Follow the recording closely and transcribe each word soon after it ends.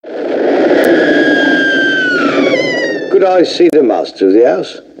could I see the master of the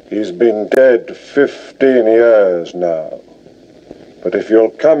house? He's been dead 15 years now. But if you'll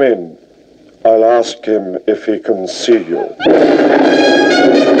come in, I'll ask him if he can see you.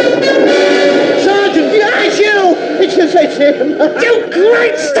 Sergeant, it's you! It's him! You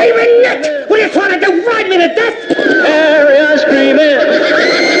great steaming nut! What are you trying to do? Ride me to death? Carry on screaming!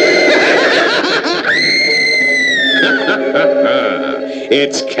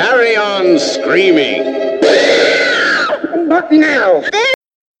 It's Carry On Screaming. What now?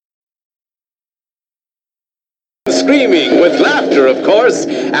 Screaming with laughter, of course,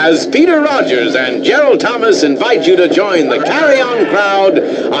 as Peter Rogers and Gerald Thomas invite you to join the Carry On crowd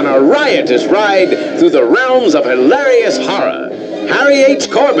on a riotous ride through the realms of hilarious horror. Harry H.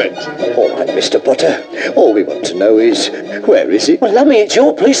 Corbett. All right, Mr. Potter. All we want to know is, where is it? Well, lummy, it's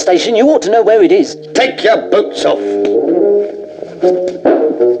your police station. You ought to know where it is. Take your boots off.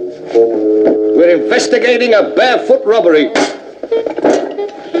 We're investigating a barefoot robbery.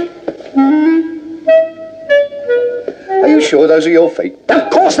 Are you sure those are your feet? Of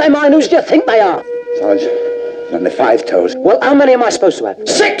course they're mine. Who do you think they are? Sarge, on the 5 toes. Well, how many am I supposed to have?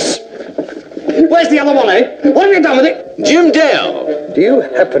 6! Where's the other one, eh? What have you done with it? Jim Dale. Do you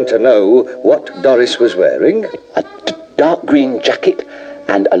happen to know what Doris was wearing? A dark green jacket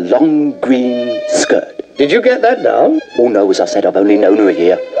and a long green skirt. Did you get that down? Oh, no, as I said, I've only known her a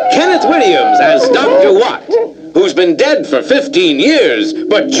year. Kenneth Williams as Dr. Watt, who's been dead for 15 years,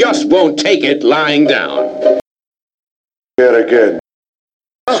 but just won't take it lying down. Here again.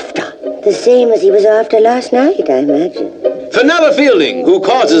 After. The same as he was after last night, I imagine. Fenella Fielding, who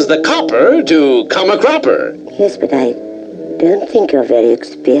causes the copper to come a cropper. Yes, but I don't think you're very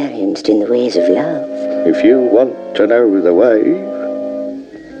experienced in the ways of love. If you want to know the way,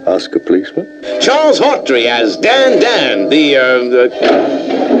 ask a policeman. Charles Hawtrey as Dan, the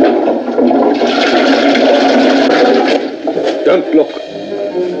Don't look.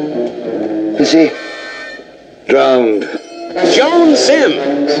 Is he drowned? Joan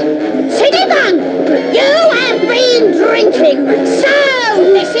Sims. Citizen, you have been drinking. So,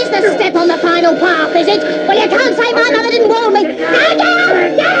 this is the step on the final path, is it? Well, you can't say my mother didn't warn me.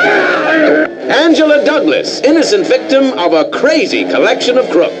 Angela Douglas, innocent victim of a crazy collection of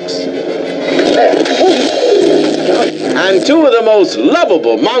crooks. And two of the most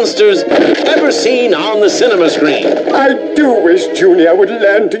lovable monsters ever seen on the cinema screen. I do wish Junior would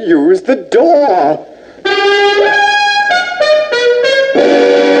learn to use the door.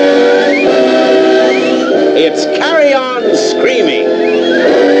 It's Carry On Screaming.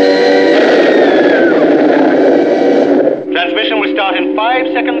 Transmission will start in 5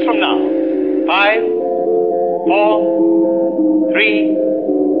 seconds from now. 5, 4, 3,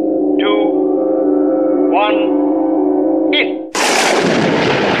 2, 1, in.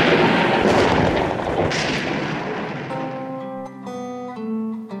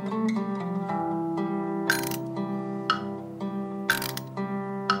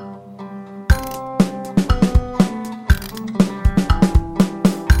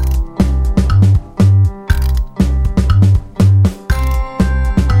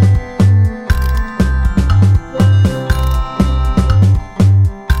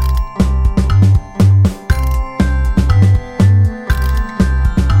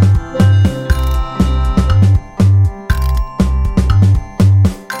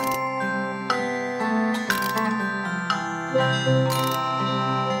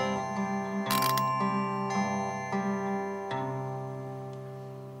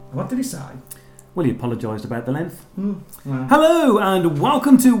 What did he say? Well, he apologised about the length. Hello and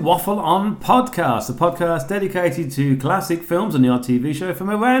welcome to Waffle On Podcast, a podcast dedicated to classic films and the odd TV show from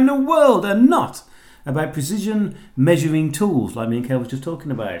around the world, and not about precision measuring tools like me and Kel was just talking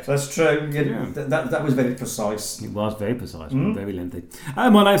about. That's true. Yeah. That was very precise. It was very precise, very lengthy.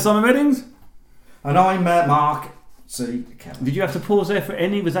 My name's Simon Reddings. And I'm Mark C. Kelly. Did you have to pause there for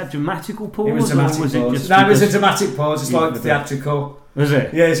any? Was that dramatical pause? It was dramatic or was pause. It just no, it was a dramatic pause. It's like theatrical. Was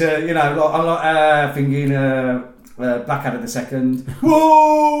it? Yeah, it's I'm like thinking Blackadder the Second.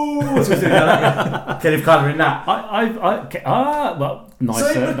 Whoa! Kenneth Connor in that.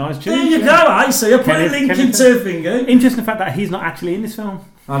 Nice tune. There you go. I see. I put a link into a finger. Interesting the fact that he's not actually in this film.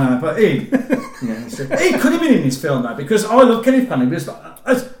 I know, but he could have been in this film though, because I love Kenneth Connor. Let's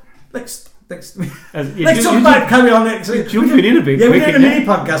talk about Carry On next week. Jumping in a bit. Yeah, we're doing a mini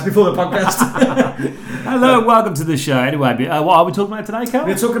podcast before the podcast. Hello, welcome to the show. Anyway, what are we talking about today, Cal?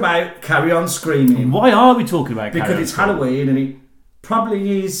 We're talking about Carry On Screaming. Why are we talking about Carry On? Because it's Halloween and it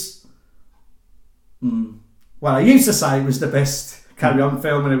probably is. Well, I used to say it was the best Carry On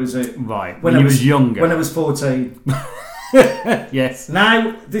film when it was when I was younger. When I was 14. Yes.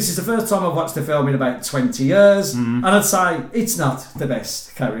 Now, this is the first time I've watched the film in about 20 years, and I'd say it's not the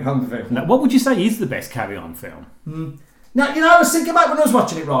best Carry On film. Now, what would you say is the best Carry On film? Now, I was thinking about when I was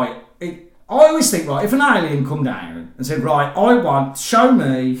watching it, right, I always think, right, if an alien come down and said, right, show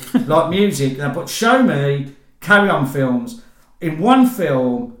me, like music, but show me Carry On films. In one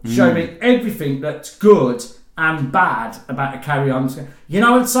film, show me everything that's good and bad about a Carry On. You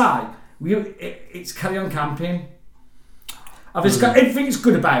know what I'd say? It's Carry On Camping. It's got everything that's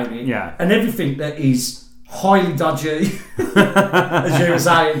good about it, and everything that is highly dodgy, as you were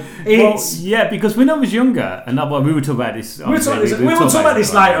saying. Because when I was younger, and we were talking about this. We will talk about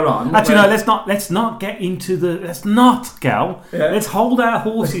this later on. Actually, no. Let's not get into the. Let's not, Gal. Yeah. Let's hold our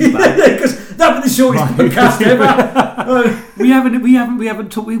horses back. Because that was the shortest podcast ever. We haven't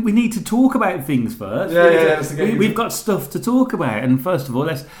talked. We need to talk about things first. We've got stuff to talk about, and first of all,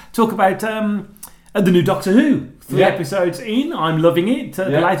 let's talk about the new Doctor Who. 3 episodes in, I'm loving it.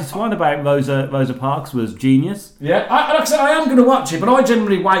 The latest one about Rosa Parks was genius. Yeah, like I said, I am going to watch it, but I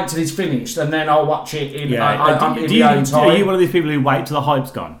generally wait till it's finished and then I'll watch it in my own time. Are you one of these people who wait till the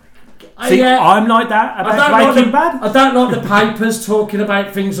hype's gone? See, I'm like that about Breaking Bad. I don't like the papers talking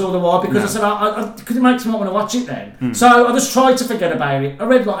about things all the while because because it makes me not want to watch it then. So I just try to forget about it. I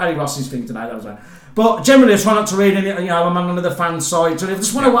read like Ali Ross's thing today, that was right. But generally, I try not to read any. I'm on another fan site. So if I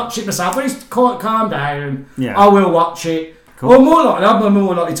just want to watch it myself, when it's calm down, I will watch it. Cool. Or I'm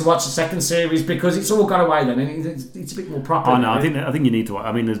more likely to watch the second series because it's all gone away then, and it's a bit more proper. Oh no, I think you need to watch.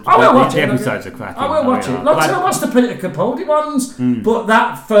 I mean, the episodes are cracking. I will watch it. I watched the Peter Capaldi ones, but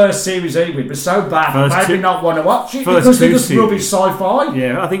that first series was so bad. I maybe not want to watch it because they're just rubbish sci-fi.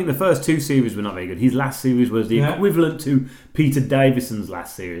 Yeah, I think the first 2 series were not very good. His last series was the equivalent to Peter Davison's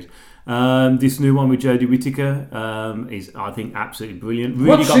last series. This new one with Jodie Whittaker is, I think, absolutely brilliant. Really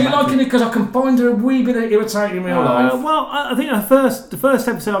What's she liking it? Because I can find her a wee bit irritating in real life. Well, I think the first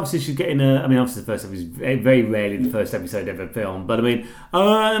episode, obviously, she's getting obviously the first episode is very rarely the first episode ever filmed. But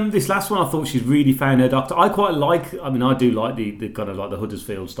this last one, I thought she's really found her doctor. I quite like. I do like the kind of like the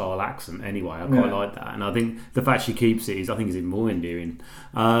Huddersfield style accent. Anyway, I quite like that, and I think the fact she keeps it is even more endearing.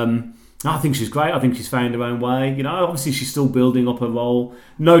 I think she's great. I think she's found her own way. Obviously she's still building up her role.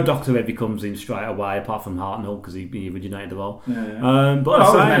 No Doctor ever comes in straight away, apart from Hartnell, because he originated the role. But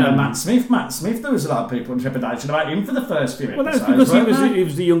I remember Matt Smith. There was a lot of people in trepidation about him for the first few episodes. Well, that's because he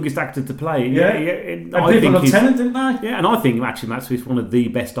was the youngest actor to play. And people loved Tennant, didn't they? Yeah, and I think actually Matt Smith's one of the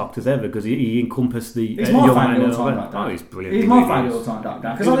best Doctors ever because he encompassed the. He's my favourite all-time Doctor. Oh, he's brilliant. He's my favourite all-time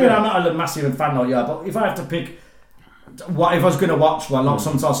Doctor because I'm not a massive fan like you, but if I have to pick. What if I was going to watch one, like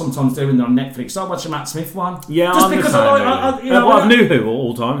sometimes doing it on Netflix, I'll watch a Matt Smith one. Yeah, just because I knew Who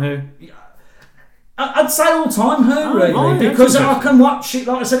all time Who. I'd say all time Who really because I can watch it.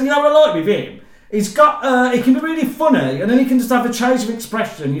 Like I said, what I like with him. He's got. He can be really funny, and then he can just have a change of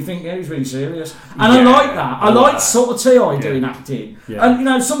expression. You think, he's really serious, and I like that. I like subtlety doing acting,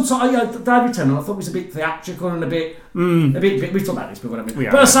 and sometimes David Tennant I thought was a bit theatrical and a bit. We talked about this before, haven't we?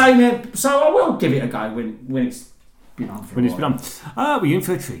 But I'm saying, so I will give it a go when it's. When it's been on. You're in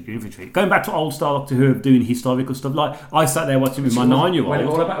for a treat. Going back to old style Doctor Who of doing historical stuff, like I sat there watching with my 9-year-old.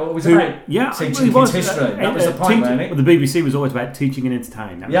 What was it about? Teaching kids history. That was the point, wasn't it? Well, the BBC was always about teaching and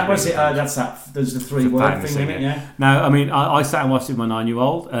entertaining. What's it? That's that. There's the 3-word thing in it. Yeah. Now, I sat and watched it with my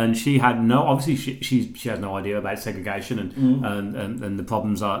 9-year-old, and she had obviously she has no idea about segregation and the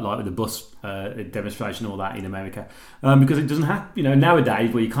problems like with the bus demonstration, all that in America, because it doesn't happen.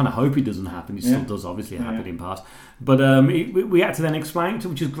 Nowadays, where you kind of hope it doesn't happen, it still does obviously happen in part. But we had to then explain to her,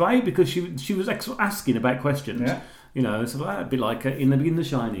 which is great because she was asking about questions. It's a bit like in The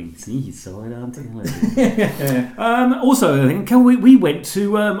Shining. See, so I don't tell. Also, I think we went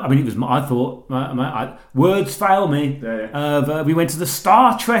to. It was. I thought words fail me. We went to the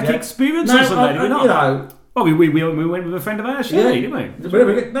Star Trek experience on Sunday. Did we not? We went with a friend of ours, didn't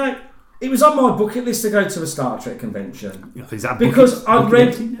we? No. It was on my bucket list to go to a Star Trek convention because I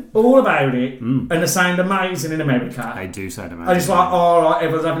read all about it and they sound amazing in America. They do sound amazing. And it's like, all right,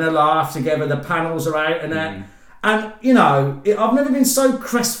 everyone's having a laugh together, the panels are out and that. And, I've never been so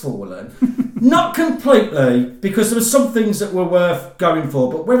crestfallen. Not completely, because there were some things that were worth going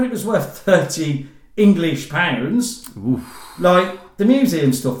for, but whether it was worth 30 English pounds, like the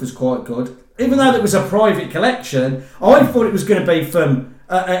museum stuff was quite good. Even though it was a private collection, I thought it was going to be from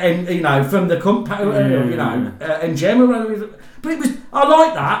from the company, in general. But it was. I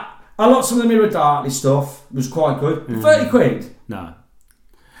like that. I like some of the Mirror Darkly stuff. It was quite good. 30 quid. No.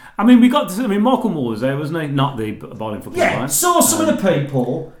 We got to. Michael Moore was there, wasn't he? Not the bowling football guy. Saw some of the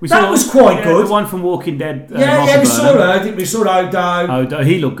people. That was quite good. The one from Walking Dead. We saw her. We saw Odo.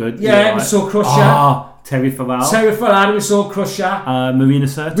 He looked good. We saw Crusher. Terry Farrell. Terry Farrell, we saw Crusher. Marina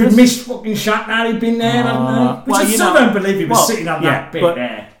Sirtis. We've missed fucking Shatner, he'd been there, hadn't we? Which I still don't believe he was sitting on that bit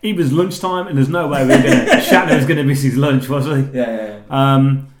there. It was lunchtime, and there's no way Shatner was going to miss his lunch, was he?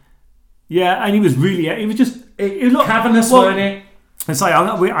 Yeah. Yeah, and he was really. It was just. It looked cavernous, weren't it? And so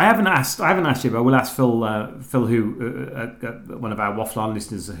I haven't asked you, but I will ask Phil, who one of our Waffle On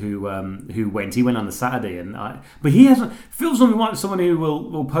listeners who went. He went on the Saturday, but he hasn't. Phil's normally someone who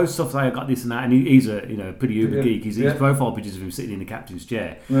will post stuff. Say I got this and that, and he's a pretty uber geek. His profile pictures of him sitting in the captain's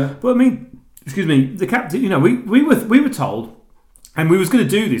chair. Yeah. But I mean, excuse me, the captain. We were told. And we was going to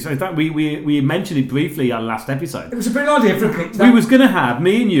do this. In fact, we mentioned it briefly on last episode. It was a brilliant idea for a picture. We was going to have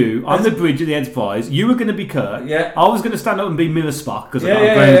me and you on the bridge of the Enterprise. You were going to be Kirk. Yeah. I was going to stand up and be Miller Spock because I've got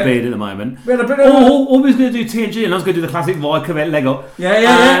a grey beard at the moment. Or we was going to do TNG, and I was going to do the classic Riker leg up.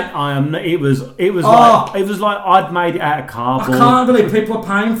 Yeah. I am. It was like I'd made it out of cardboard. I can't believe people are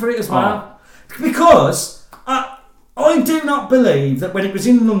paying for it as well because. I do not believe that when it was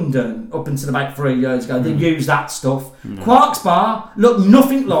in London up until about 3 years ago, they used that stuff. No. Quark's Bar looked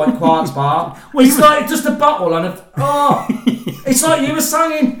nothing like Quark's Bar. It's like just a bottle and it's like you were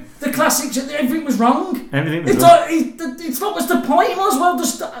saying the classics. Everything was wrong. Everything was wrong. It's not what's the point. You might as well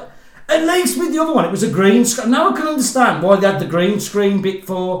just. At least with the other one, it was a green screen. Now I can understand why they had the green screen bit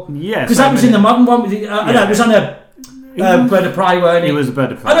for. Yes, because that was in the modern one. With it was on a. Bird of Prey, weren't it? It was a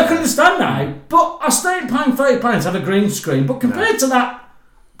Bird of Prey. And I can understand now, but I stayed paying £30 to have a green screen. But compared to that,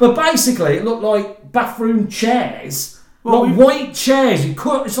 but basically it looked like bathroom chairs, white chairs. You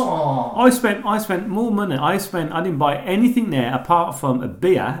could. It's I spent more money. I didn't buy anything there apart from a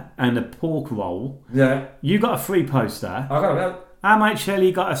beer and a pork roll. Yeah. You got a free poster. I got it. Our mate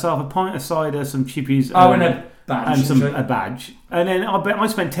Shelley got herself a pint of cider, some chippies, and a badge, and a badge. And then I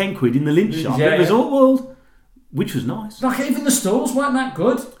spent £10 in the Lynch shop. It was all world. Which was nice. Like even the stalls weren't that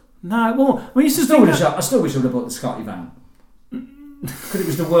good. No, well, I used to I still wish I would have bought the Scotty van.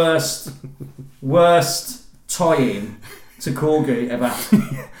 Because it was the worst tie-in to Corgi ever.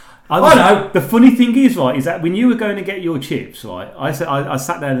 I know. The funny thing is that when you were going to get your chips, right, I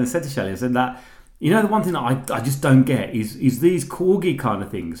sat down and said to Shelley, I said that, the one thing that I just don't get is these Corgi kind of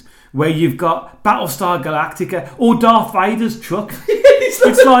things where you've got Battlestar Galactica or Darth Vader's truck.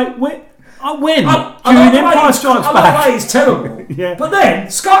 It's like, when? During Empire Strikes Back. It's terrible. Yeah. But then,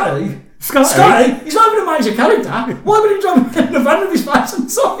 Scotty, he's not even a major character. Why would he drive in the van with his face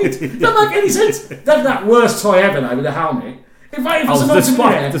inside? Doesn't make any sense. That's that worst toy ever, though, with the helmet. If I was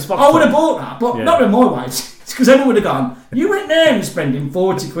I would have bought that, but not in my way. It's because everyone would have gone, you went there and spending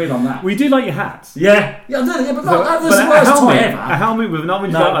 £40 on that. We do like your hats. Yeah, I did, but that's the worst toy ever. A helmet with not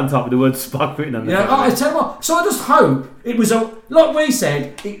much on top with the word Spock written on the top. I tell you what, so I just hope it was, like we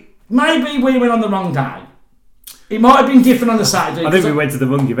said, maybe we went on the wrong day. It might have been different on the Saturday. I think we went to the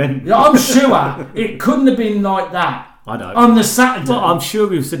wrong event. I'm sure it couldn't have been like that. I don't. On the Saturday. Well, I'm sure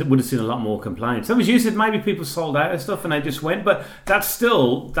we would have seen a lot more complaints. So as you said, maybe people sold out of stuff and they just went. But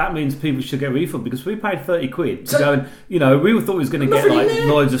that means people should get a refund because we paid £30 to go and, we thought we was going to get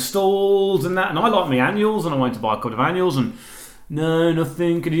loads of stalls and that. And I like my annuals and I wanted to buy a couple of annuals and... No,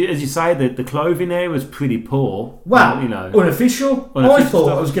 nothing. As you say, the clothing there was pretty poor. Well, unofficial. I thought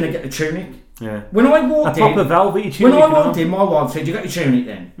I was going to get the tunic. Yeah. When I walked in, proper velvety tunic. When I walked in, my wife said, "You got your tunic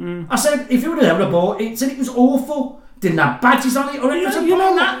then?" I said, "If you would have ever bought it," said it was awful. Didn't have badges on it, or it was a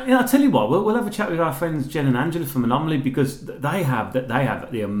that. I'll tell you what. We'll have a chat with our friends Jen and Angela from Anomaly because they have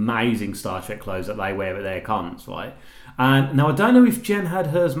the amazing Star Trek clothes that they wear at their cons, right? And now I don't know if Jen had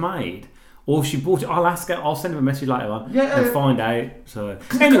hers made. Or if she bought it, I'll ask her. I'll send her a message later on and find out. So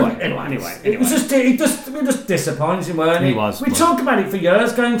anyway, it was just disappointing, weren't it? It was. We talked about it for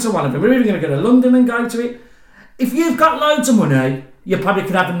years, going to one of them. We're even going to go to London and go to it. If you've got loads of money, you probably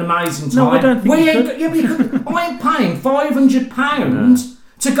could have an amazing time. No, I don't think you could. I ain't paying £500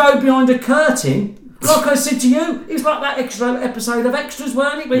 to go behind a curtain. Like I said to you, it's like that extra episode of Extras,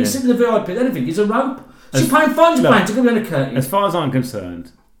 weren't it? When you sit in the VIP, anything is a rope. So you're paying £500 to go behind a curtain. As far as I'm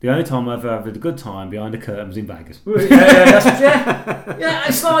concerned, the only time I've ever had a good time behind a curtain was in Vegas. Yeah,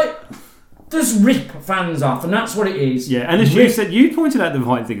 it's like just rip fans off, and that's what it is. Yeah, and as you said, you pointed out the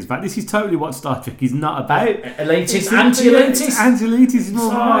right things about this. Is totally what Star Trek is not about. Elitist, anti-elitist. Anti-elitist is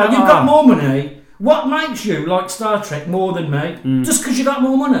more. You've got more money. What makes you like Star Trek more than me? Just because you got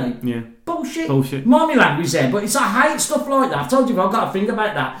more money? Yeah. Bullshit. Mind my language there, but I hate stuff like that. I've told you I've got to think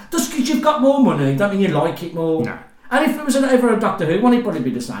about that. Just because you've got more money, don't mean you like it more. No. And if it was ever a Doctor Who one, it'd probably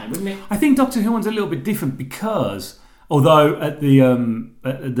be the same, wouldn't it? I think Doctor Who one's a little bit different because Although at the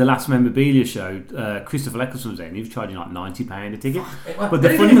last memorabilia show, Christopher Eccleston was there and he was charging like £90 a ticket. But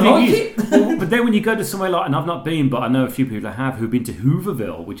the funny thing is, but then when you go to somewhere like, and I've not been, but I know a few people that have, who've been to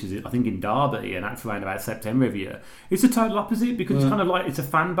Hooverville, which is I think in Derby, and that's around about September every year. It's the total opposite because it's kind of like it's a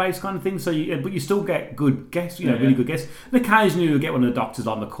fan base kind of thing. So, but you still get good guests, really good guests. And occasionally you get one of the doctors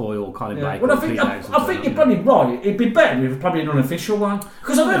like McCoy or Colin Blake. Well, I think you're probably right. It'd be better if it was probably an unofficial one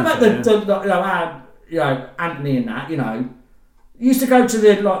because I've heard about Anthony and that, used to go to the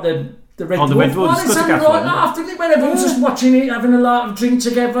Red Dwarf. I think when everyone's just watching it, having a lot of drink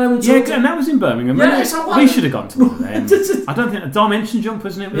together. And and that was in Birmingham. We should have gone to one of them. I don't think Dimension Jump,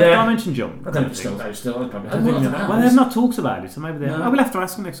 wasn't it? Dimension Jump. I don't think it's still. Well, they've not talked about it, so maybe they are. We'll have to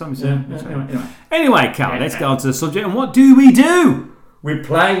ask them next time we see them. Anyway, Cal, let's go on to the subject. And what do? We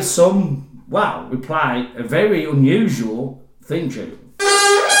play a very unusual theme tune.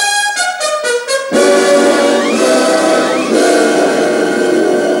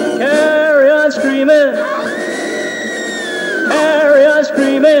 Screaming, carry on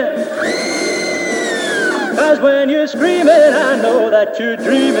screaming, 'cause when you're screaming I know that you're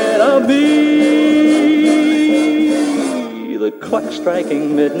dreaming of me. The clock's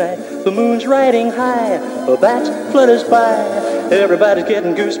striking midnight, the moon's riding high, a bat flutters by, everybody's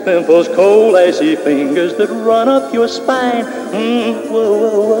getting goose pimples, cold icy fingers that run up your spine. Whoa, whoa,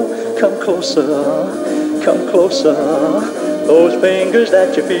 whoa, come closer, those fingers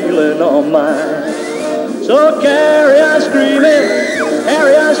that you're feeling on mine. So carry on screaming,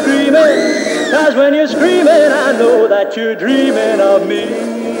 'cause when you're screaming I know that you're dreaming of me.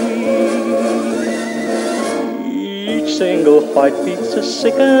 Each single heartbeat's a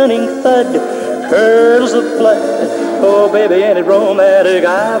sickening thud, curdles the blood. Oh baby, ain't it romantic?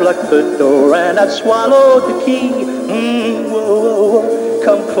 I've locked the door and I've swallowed the key. Whoa, whoa, whoa,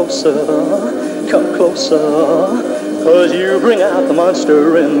 come closer, 'cause you bring out the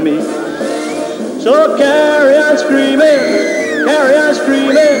monster in me. So carry on screaming,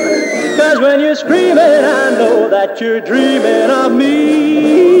 'cause when you're screaming I know that you're dreaming of me.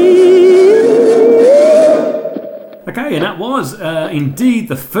 Okay, and that was indeed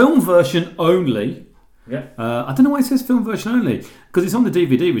the film version only. Yeah. I don't know why it says film version only, because it's on the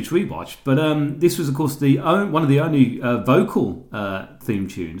DVD which we watched. But this was, of course, one of the only vocal theme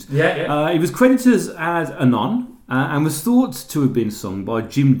tunes. It was credited as Anon. And was thought to have been sung by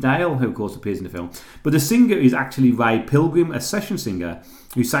Jim Dale, who of course appears in the film. But the singer is actually Ray Pilgrim, a session singer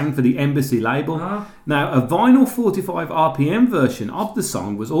who sang for the Embassy label. Now, a vinyl 45 RPM version of the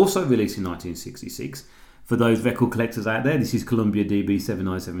song was also released in 1966. For those record collectors out there, this is Columbia DB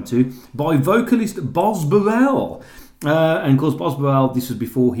 7972 by vocalist Boz Burrell. And of course, Boz Burrell, this was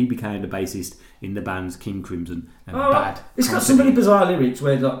before he became the bassist in the bands King Crimson and Bad. It's got some really bizarre lyrics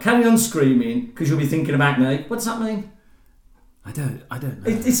where like, carry on screaming because you'll be thinking about me. What does that mean? I don't know.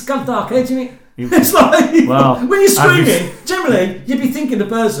 It's got dark edge in it. It's like when you're screaming, generally you'd be thinking the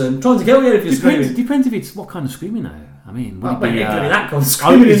person trying to kill you if you're screaming. Depends if it's what kind of screaming though. I mean, would it be that kind of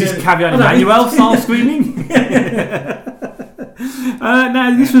screaming? Is this Carry On Emmanuel style screaming?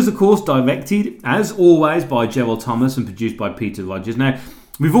 Now, this was, of course, directed, as always, by Gerald Thomas and produced by Peter Rogers. Now,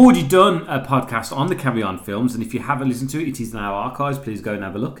 we've already done a podcast on the Carry On films, and if you haven't listened to it, it is in our archives. Please go and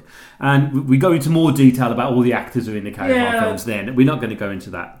have a look. And we go into more detail about all the actors who are in the Carry On films then. We're not going to go into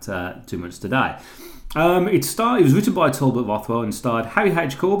that too much today. It was written by Talbot Rothwell and starred Harry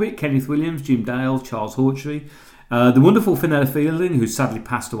H. Corbett, Kenneth Williams, Jim Dale, Charles Hawtrey, the wonderful Fenella Fielding, who sadly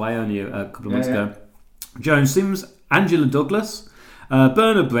passed away only a couple of months ago, Joan Sims, Angela Douglas,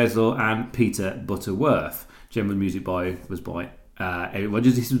 Bernard Breslau and Peter Butterworth. General music was by Eric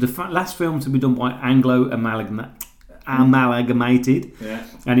Rogers. This was the last film to be done by Anglo Amalgamated,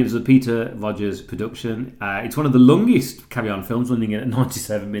 and it was a Peter Rogers production. It's one of the longest Carry On films, running at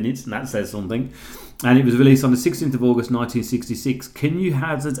 97 minutes, and that says something. And it was released on the 16th of August 1966. Can you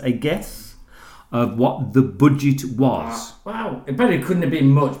hazard a guess of what the budget was? Wow, it probably couldn't have been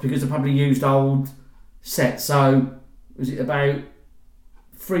much because they probably used old sets. So was it about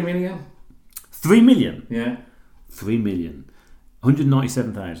 3 million? 3 million? Yeah. 3 million.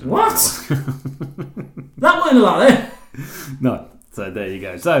 197,000. What? That wasn't a lot there. No. So there you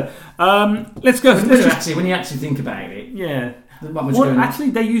go. So let's go. When you actually think about it. Yeah. Well, actually,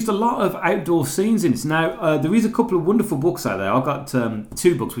 they used a lot of outdoor scenes in it. Now, there is a couple of wonderful books out there. I've got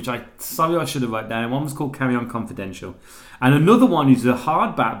 2 books, which I should have wrote down. One was called Carry On Confidential. And another one is a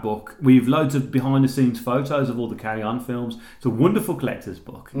hardback book with loads of behind-the-scenes photos of all the Carry On films. It's a wonderful collector's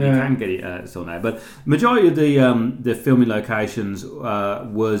book. You can get it still now. But majority of the filming locations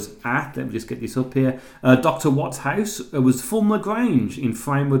was at, let me just get this up here, Dr. Watt's house. It was Fulmer Grange in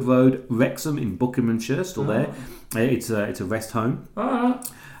Framewood Road, Wrexham in Buckinghamshire, still there. It's a rest home. All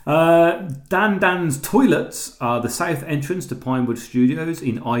right. Dan's toilets are the south entrance to Pinewood Studios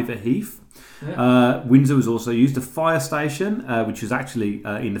in Ivor Heath. Yeah. Windsor was also used. The fire station, which was actually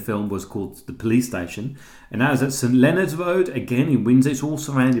in the film, was called the police station, and that was at St Leonard's Road, again in Windsor. It's all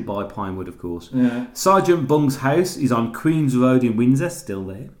surrounded by Pinewood, of course. Yeah. Sergeant Bung's house is on Queen's Road in Windsor, still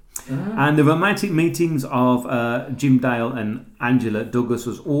there. And the romantic meetings of Jim Dale and Angela Douglas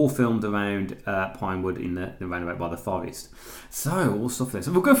was all filmed around Pinewood in the roundabout by the forest. So all stuff there.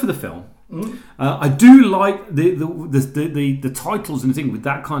 So we'll go for the film. I do like the titles and things with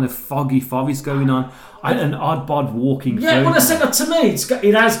that kind of foggy forest going on. An odd bod walking. Yeah, well, I said that to me.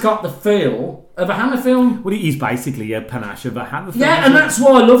 It has got the feel of a Hammer film. Well, it is basically a panache of a Hammer film. Yeah, and that's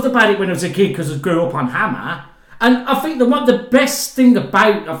what I loved about it when I was a kid, because I grew up on Hammer. And I think the best thing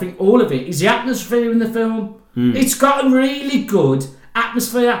about all of it is the atmosphere in the film. It's got a really good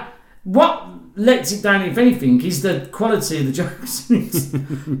atmosphere. What lets it down, if anything, is the quality of the jokes.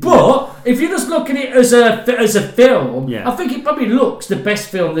 But if you just look at it as a film, I think it probably looks the best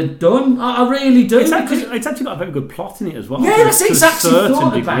film they've done. I really do. It's actually got a very good plot in it as well. Yeah, that's exactly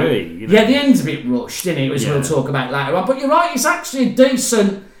thought about it. You know? Yeah, the end's a bit rushed, isn't it? As we'll talk about later on. But you're right, it's actually a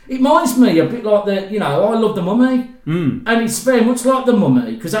decent. It reminds me a bit like I love The Mummy. And it's very much like The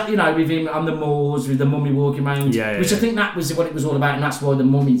Mummy, because, with him on the moors, with the mummy walking around, which I think that was what it was all about, and that's why the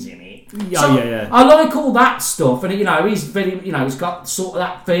mummy's in it. Yeah. I like all that stuff, and, he's very, he's got sort of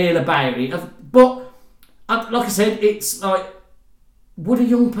that feel about it. But, like I said, it's like, would a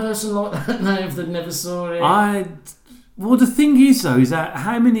young person like that know if they never saw it? Well, the thing is, though, is that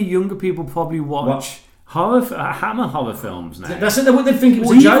how many younger people probably watch Hammer horror films now? That's it. They think it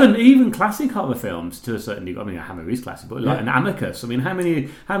was a joke. Even classic horror films to a certain degree. I mean, Hammer is classic, but like an Amicus. I mean, how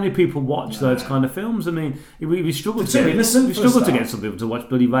many people watch those kind of films? I mean, we struggle to get some people to watch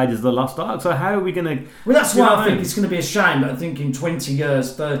bloody Raiders of the Lost Ark. So how are we going to? Well, that's why I think it's going to be a shame. But I think in 20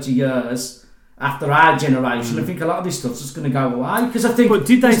 years, 30 years. After our generation, I think a lot of this stuff's just going to go away, because I think. But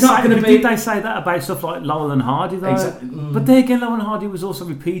did they say that about stuff like Laurel and Hardy though? Exactly. But there again, Laurel and Hardy was also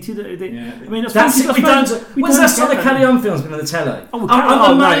repeated. I mean, that's it. When's the last time the Carry On film's been on the telly? On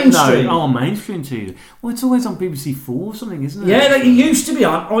the mainstream. On mainstream too. Well, it's always on BBC 4 or something, isn't it? Yeah, it used to be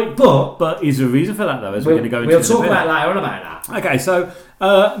on. But is there a reason for that though? As we're going to go into. We'll talk about later on about that. Okay, so.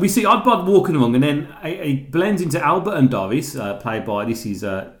 We see Oddbod walking along, and then he blends into Albert and Doris, played by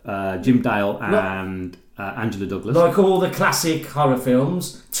Jim Dale and Angela Douglas. Like all the classic horror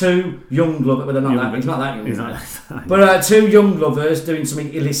films, two young lovers, but they're not that. He's not that young. But two young lovers doing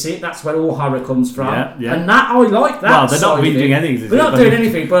something illicit. That's where all horror comes from. Yeah. And that I like that. Well, they're not really doing anything. They're not doing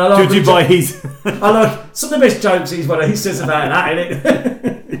anything. But I like. Judging by his. I like some of the best jokes. Is what he says about that, isn't it?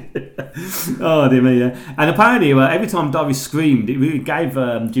 Oh dear me, yeah. And apparently, every time Doris screamed, it gave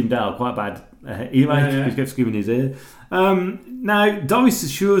Jim Dale quite a bad earache. He kept screaming in his ear. Now, Doris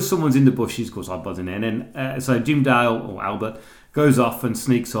assures someone's in the bushes, of course, Oddbod's in there. And then, so Jim Dale, or Albert, goes off and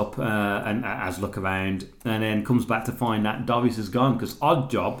sneaks up and has a look around, and then comes back to find that Doris has gone, because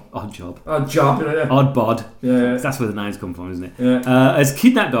Oddbod. Yeah. That's where the names come from, isn't it? Yeah. Has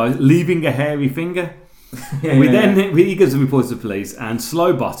kidnapped Doris, leaving a hairy finger. He gives a report to the police, and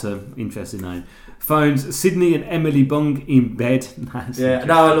Slowbottom, interesting name, phones Sydney and Emily Bung in bed. I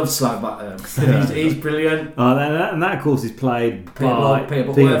love Slowbottom. He's brilliant. And that of course is played by Peter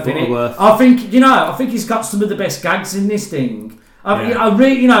Butterworth. I think he's got some of the best gags in this thing. I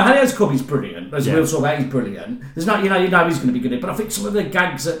really, Harriet's Cubby's brilliant. As we'll talk about, he's brilliant. There's not, he's going to be good at it. But I think some of the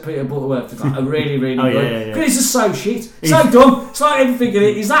gags that Peter Butterworth has got are really, really good. Because he's just so shit, so dumb. It's like everything in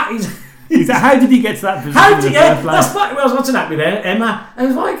it. How did he get to that position? That's what I was watching that with Emma. I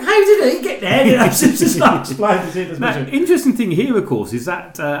was like, how did he get there? It's just not explained. Interesting thing here, of course, is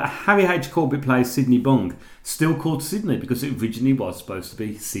that Harry H. Corbett plays Sidney Bung, still called Sidney, because it originally was supposed to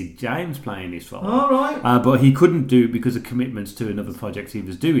be Sid James playing this role. All right. But he couldn't do it because of commitments to another project he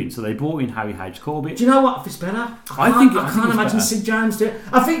was doing, so they brought in Harry H. Corbett. Do you know what? If it's better, I can't imagine Sid James do it.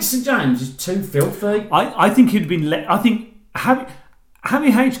 I think Sid James is too filthy. I think he'd been. I think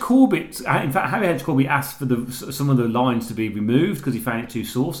Harry H. Corbett, in fact, Harry H. Corbett asked for some of the lines to be removed because he found it too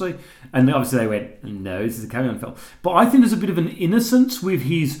saucy, and obviously they went, "No, this is a Carry On film." But I think there's a bit of an innocence with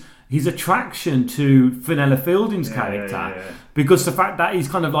his attraction to Fenella Fielding's character, because the fact that he's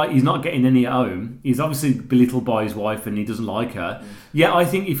kind of like he's not getting any at home, he's obviously belittled by his wife and he doesn't like her. Yeah, I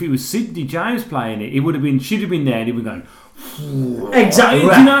think if it was Sidney James playing it, she'd have been there and he'd been going. Exactly. Do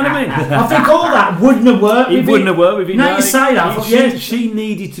you know what I mean? I think all that wouldn't have worked. It wouldn't have worked with him. Now you say that, she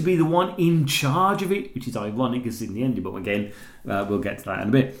needed to be the one in charge of it, which is ironic because Sidney ended. But again, we'll get to that in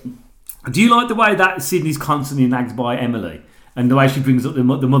a bit. Do you like the way that Sidney's constantly nagged by Emily? And the way she brings up the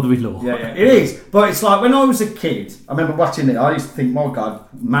mother-in-law. Yeah, it is. But it's like when I was a kid, I remember watching it, I used to think, my God,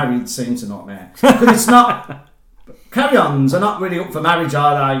 married seems a nightmare. But it's not. Carry-ons are not really up for marriage,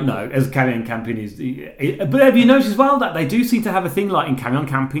 are they? No, as Carry-On Camping is. But have you noticed as well that they do seem to have a thing like in Carry-On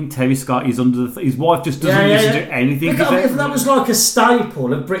Camping, Terry Scott is under his wife just doesn't listen to anything. Because that was like a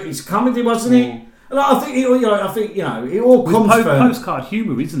staple of British comedy, wasn't it? Like, I think it all comes from postcard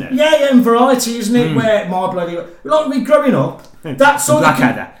humour, isn't it? Yeah, and variety, isn't it? Where my bloody like me growing up, that sort of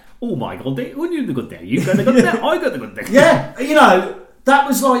Blackadder. Oh my God! Wouldn't you the good there? You got the good there. I got the good there. Yeah, that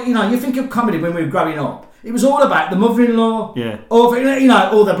was like you think of comedy when we were growing up. It was all about the mother-in-law, or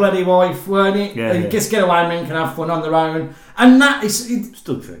or the bloody wife, weren't it? Yeah, Just get away, men can have fun on their own, and that is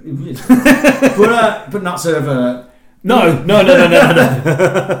still true. but not sort of. No.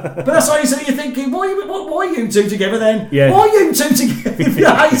 But that's why you're thinking, why are you two together then? Yeah. Why are you two together if you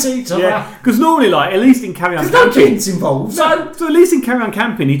hate each other? Yeah, because normally, like, at least in Carry On Camping... There's no kids involved. So at least in Carry On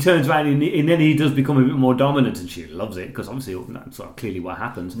Camping, he turns around and then he does become a bit more dominant and she loves it, because obviously that's clearly what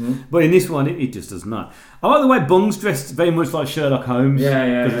happens. But in this one, it just does not. I like the way Bung's dressed very much like Sherlock Holmes.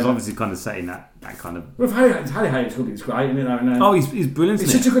 Because it's obviously kind of setting that kind of... Well, Harry Hayes is great, isn't it? Oh, he's brilliant.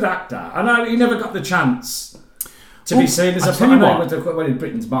 He's such a good actor. I know he never got the chance to be seen as a when in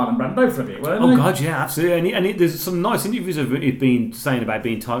Britain's Marlon Brando for a bit, weren't he? Oh God, yeah, absolutely. And there's some nice interviews of it being saying about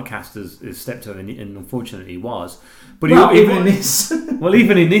being typecast as Steptoe, and unfortunately he was. But even in this,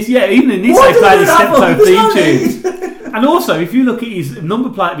 even in this, they played his Steptoe theme tune. And also, if you look at his number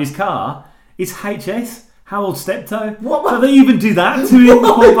plate of his car, it's HS. Harold Steptoe. What? So they even do that to him. They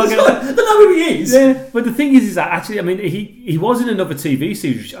know who he is. Yeah, but the thing is that actually, I mean, he was in another TV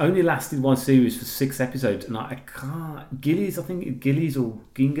series which only lasted one series for 6 episodes, and I can't Gillies or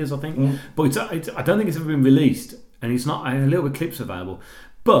Gingers, I think. But I don't think it's ever been released, and it's not a little bit clips available.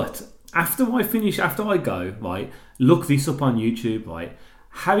 But after I go right, look this up on YouTube, right?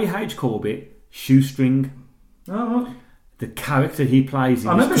 Harry H. Corbett, Shoestring. Oh, right. The character he plays in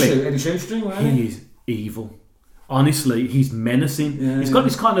I remember clip, Shoestring. He is evil. Honestly, he's menacing. He's got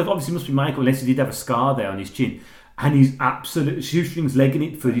this kind of, obviously must be Michael, unless he did have a scar there on his chin, and he's absolutely Shoestring's legging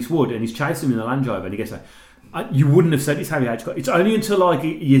it through this wood, and he's chasing him in the Land Rover, and he gets you wouldn't have said it's Harry H. Corbett. It's only until like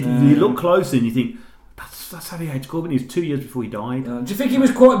you look closer and you think that's Harry H. Corbett. He was 2 years before he died. Do you think he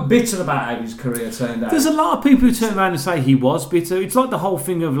was quite bitter about how his career turned out? There's a lot of people who turn around and say he was bitter. It's like the whole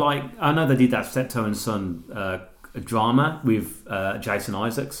thing of like, I know they did that Steptoe and Son drama with Jason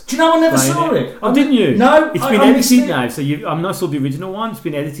Isaacs. Do you know I never saw it? Oh, didn't you? No, it's been edited now. So I'm not saw the original one. It's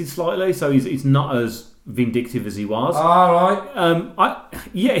been edited slightly, so he's not as vindictive as he was. All right.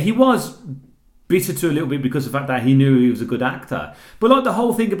 He was bitter to a little bit because of the fact that he knew he was a good actor. But like the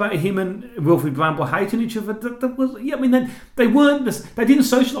whole thing about him and Wilfrid Bramble hating each other, that was they didn't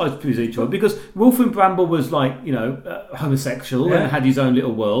socialise with each other because Wilfrid Bramble was like homosexual and had his own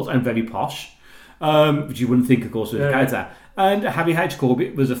little world and very posh. Which you wouldn't think, of course, with a character. And Harry H.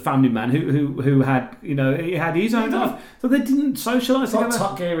 Corbett was a family man who had, he had his own life. So they didn't socialise together. Like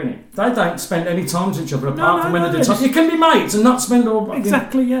Top Gear, innit? They don't spend any time with each other apart from when they do Top Gear. You can be mates and not spend all...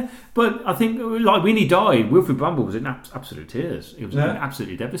 Exactly, yeah. But I think, like, when he died, Wilfrid Bramble was in absolute tears. He was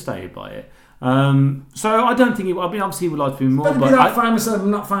absolutely devastated by it. So I don't think obviously he would like to be more. But he'd be that famous and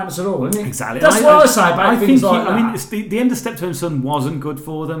not famous at all, isn't he? Exactly. That's what I say about things like that. I mean, the end of Steptoe and Son wasn't good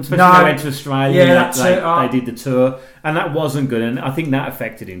for them, especially when they went to Australia. Yeah, they did the tour, and that wasn't good, and I think that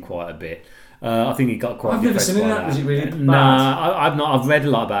affected him quite a bit. I think he got quite. I've never seen that. Was it really bad? Nah, I've not. I've read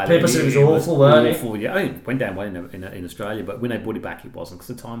a lot about it. People said it was awful, weren't it? Awful, yeah. I mean, it went down well in Australia, but when they brought it back, it wasn't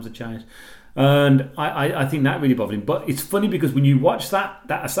because the times had changed. And I think that really bothered him. But it's funny because when you watch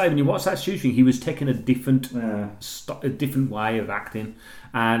when you watch that Shoestring, he was taking a different way of acting,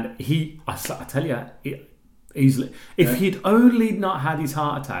 and I tell you, easily, if he'd only not had his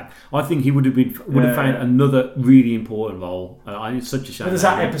heart attack, I think he would have found another really important role. It's such a shame. But there's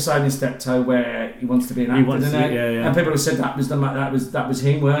that episode in Steptoe where he wants to be an actor, and people have said that was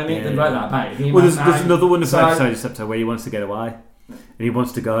him, weren't it? They wrote that about him. Well, there's another one of episode in Steptoe where he wants to get away. And he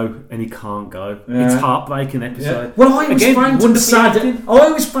wants to go, and he can't go. It's heartbreaking episode. Yeah. Well, I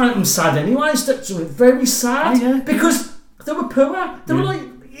always found them sad anyway. Steptoe were very sad because they were poor. They were like,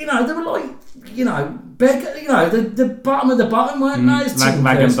 beggar. The bottom of the bottom, weren't they?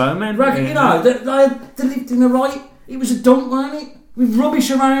 Rag and bone men. They lived in it was a dump, weren't it? With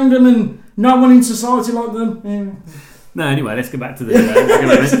rubbish around them and no one in society like them. Yeah. No, anyway, let's get back to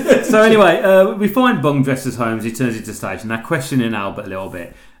the... So anyway, we find Bung dressed as Holmes. He turns into station. They're questioning Albert a little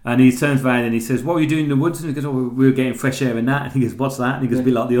bit. And he turns around and he says, "What were you doing in the woods?" And he goes, "Oh, we were getting fresh air and that." And he goes, "What's that?" And he goes, "A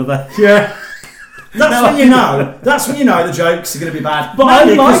bit like the other." Yeah. That's when you know. That's when you know the jokes are going to be bad. But I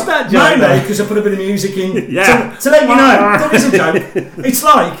like that joke. Mainly because I put a bit of music in to let you know there is a joke. It's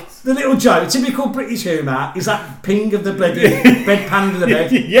like the little joke, typical British humour, is that ping of the bloody bedpan under the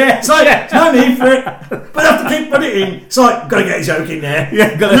bed. It's like, no need for it. But I have to keep putting it in. It's like, got to get a joke in there.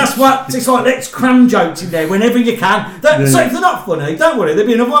 And that's what, it's like, let's cram jokes in there whenever you can. So if they're not funny, don't worry, there'll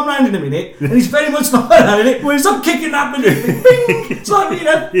be another one round in a minute. And it's very much like that, isn't it? Well, stop kicking that bloody thing. It's like, you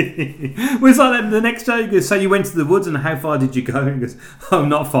know. Well, it's like the next joke is, so you went to the woods and how far did you go? He goes, oh,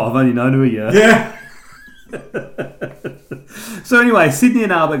 not far, I've only known her a year. Yeah. So anyway, Sydney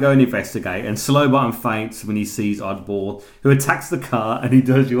and Albert go and investigate, and Slowbottom faints when he sees Oddball, who attacks the car, and he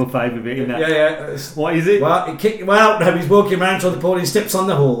does your favourite bit in that. Yeah. What is it? Well, no, he's walking around till the point he steps on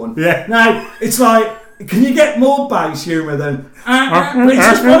the horn. Yeah. No, it's like, can you get more bass humour than? But it's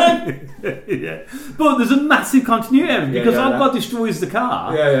just funny. Yeah. But there's a massive continuity because Oddball destroys the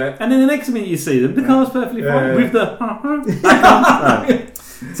car. And then the next minute you see them, the car's perfectly fine with the.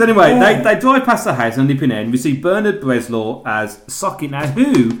 So anyway, they drive past the house and nip in end. We see Bernard Bresslaw as Socket. Now,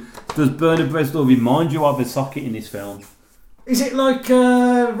 who does Bernard Bresslaw remind you of as Socket in this film? Is it like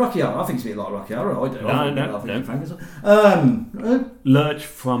Rocky Horror? I think it's a bit like Rocky Horror. No. Lurch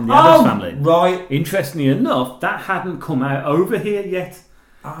from the Addams Family. Right. Interestingly enough, that hadn't come out over here yet.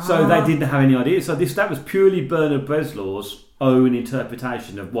 So they didn't have any idea. So that was purely Bernard Breslaw's own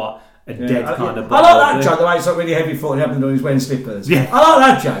interpretation of what a dead kind of body. I like that joke, the way it's not really heavy foot and happened when he's wearing slippers. Yeah. I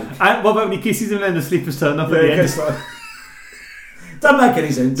like that joke. And what about when he kisses him and the slippers turn up at the end? Like, don't make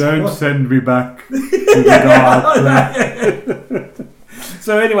any sense. Don't send me back to the dark.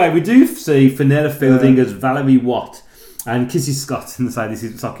 So anyway, we do see Fenella Fielding as Valerie Watt and Kissy Scott, and say this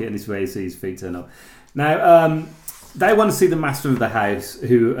is Socket, and this is where you see his feet turn up. Now, they want to see the master of the house,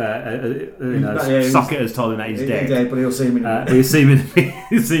 who Socket has told him that he's dead. Dead, but he'll see him in a bit.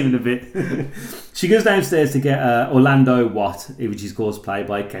 He'll see him in a bit. She goes downstairs to get Orlando Watt, which is, of course, played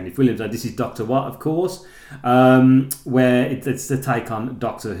by Kenneth Williams. Now, this is Dr. Watt, of course, where it's the take on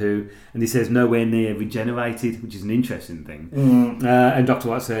Doctor Who, and he says nowhere near regenerated, which is an interesting thing. And Dr.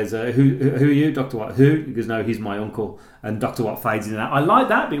 Watt says, who are you, Dr. Watt? Who? He goes, no, he's my uncle. And Dr. Watt fades in and out. I like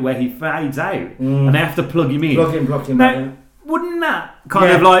that bit where he fades out and they have to plug him in. Plug him now, in. Wouldn't that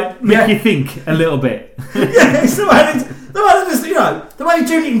kind of like make you think a little bit? It's the way he's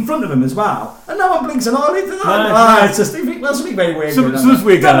doing it in front of him as well. And no one blinks an eyelid. It's just, well, something very weird. Something's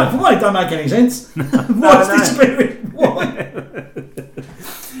weird. Don't make any sense. What's this weird? Why?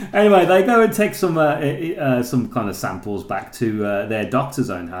 Anyway, they go and take some kind of samples back to their doctor's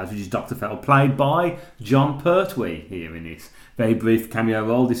own house, which is Dr. Fettle, played by John Pertwee here in this very brief cameo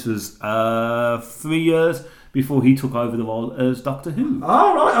role. This was 3 years before he took over the role as Doctor Who.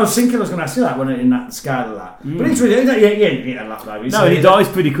 Oh, right. I was thinking I was going to ask you that when in that scale of that. But it's really... Yeah, no, he dies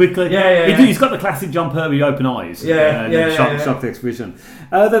pretty quickly. Yeah. He's got the classic John Pertwee open eyes. Shocked expression.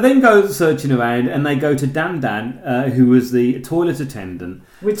 They then go searching around and they go to Dan, who was the toilet attendant.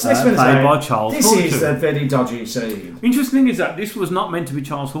 Which played by Charles This Horcher. is a very dodgy scene. Interesting is that this was not meant to be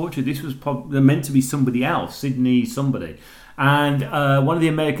Charles Horcher. This was meant to be somebody else, Sydney somebody. And one of the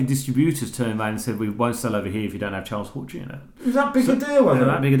American distributors turned around and said, we won't sell over here if you don't have Charles Horcher in it. Was that big a deal, wasn't it?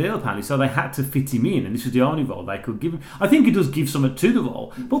 That big a deal, apparently. So they had to fit him in, and this was the only role they could give him. I think he does give something to the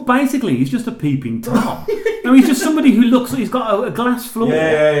role, but basically he's just a peeping Tom. No, he's just somebody who looks like he's got a glass floor,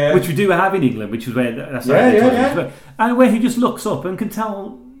 which we do have in England, which is where that's and where he just looks up and can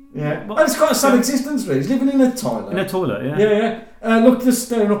tell. Yeah, and it's got a sad existence, really. He's living in a toilet. In a toilet, Look, just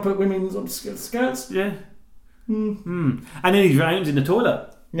staring up at women's skirts. Yeah. And then he drowns in the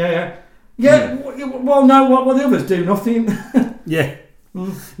toilet. Yeah. Well, no, what the others do, nothing. Yeah.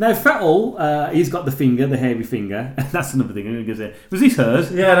 Now, Fettle, he's got the finger, the hairy finger. That's another thing. He goes, was this hers?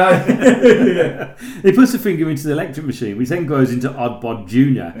 Yeah, no. He puts the finger into the electric machine, which then goes into Oddbod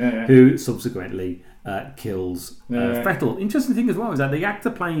Jr., who subsequently kills Fettle. Interesting thing as well is that the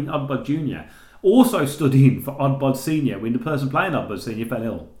actor playing Oddbod Jr. also stood in for Oddbod Sr. when the person playing Oddbod Sr. fell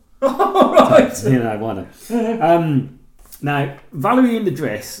ill. Right. So, why not? Now, Valerie in the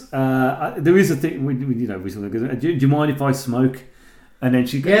dress. There is a thing. Do you mind if I smoke? And then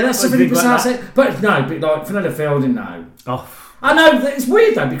she. Yeah, that's a really bizarre set. But no, like Fenella Fielding, no. Oh, I know it's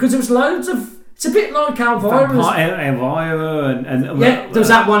weird though because there was loads of. It's a bit like Elvira. And there was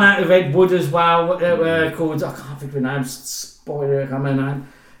that one out of Ed Wood as well called I can't think of the name. Spoiler, I can't remember the name.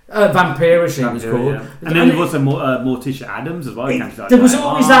 Vampira, she was called. Yeah. And then there was Morticia Adams as well. There was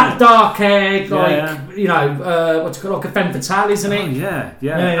always that dark-haired, what's it called, like a femme fatale, isn't it? Oh,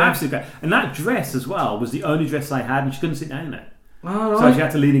 yeah, absolutely. And that dress as well was the only dress they had, and she couldn't sit down in it. Oh, So right. she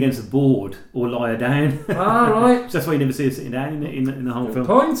had to lean against the board or lie her down. Oh, right. So that's why you never see her sitting down in the whole Good film.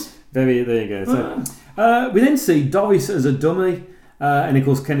 point. There you go. So, we then see Doris as a dummy, and of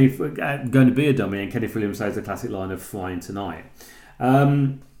course Kenneth going to be a dummy, and Kenneth Williams says the classic line of "Flying Tonight."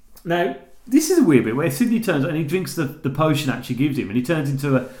 Now, this is a weird bit where Sidney turns and he drinks the potion that she gives him, and he turns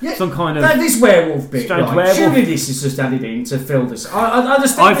into some kind of this werewolf bit. strange Right. werewolf. Surely this is just added in to fill this. I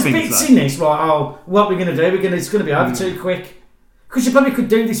just think I there's think bits so. in this. Right? Oh, what we're going to do? It's going to be over too quick. Because you probably could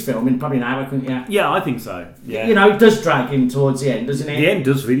do this film in probably an hour, couldn't you? Yeah, I think so. Yeah, You know, it does drag him towards the end, doesn't it? the end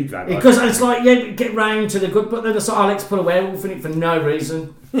does really drag. Because it's like, get round to the good, but then it's like, let's put a werewolf in it for no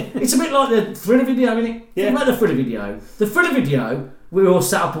reason. It's a bit like the Thriller video, isn't it? Yeah. Think about the Thriller video. The Thriller video, we all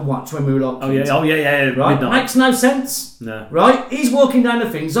sat up and watched when we were like kids. Oh yeah, Right? midnight. Makes no sense. No. Right? He's walking down the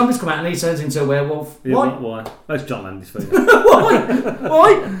thing, zombies come out and he turns into a werewolf. Yeah, Why? why? That's John Landis film.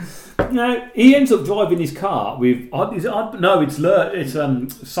 Why? Now he ends up driving his car with. It's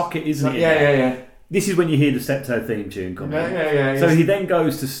Socket, isn't it? Yeah. This is when you hear the Steptoe theme tune coming. Yeah. So he then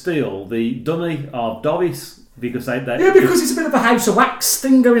goes to steal the dummy of Doris because because it's a bit of a House of Wax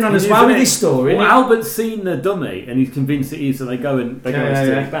thing going on as well with this story. Well, isn't it? Albert's seen the dummy and he's convinced it is, so they go and steal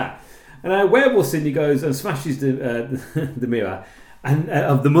it back. And Werewolf Sidney goes and smashes the mirror and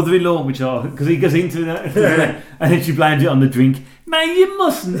of the mother-in-law, because he goes into that, and then she blames it on the drink. Man, you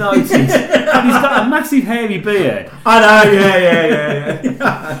must notice, and he's got a massive hairy beard. I know,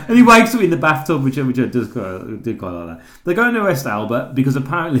 yeah. And he wakes up in the bathtub, which I did quite like that. They're going to arrest Albert because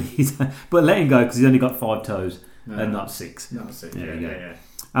apparently but let him go because he's only got 5 toes and not 6. Not 6. There you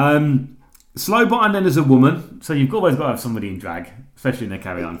go. Slowbottom then as a woman, so you've always got to have somebody in drag, especially in a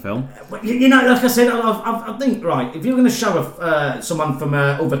carry-on film. You know, like I said, I think, right, if you're going to show someone from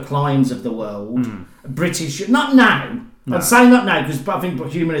other climes of the world, British, not now. No. I'd say not now, because I think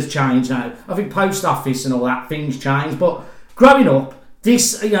humour has changed now. I think Post Office and all that, things change. But growing up,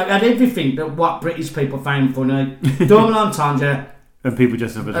 this, had everything that what British people found funny. Double entendre. And people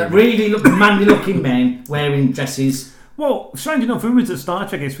just have really manly-looking men wearing dresses. Well, strange enough, when we wgot the Star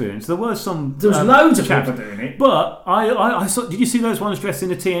Trek experience, there was loads of people doing it. But I saw. Did you see those ones dressed in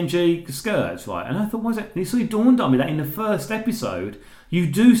the TNG skirts, right? And I thought, was it? And it sort of dawned on me that in the first episode, you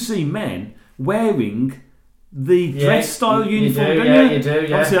do see men wearing the dress style uniform. You do,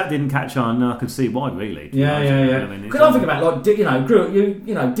 yeah. Obviously, that didn't catch on. No, I can see why, really. Yeah. Because I think about grew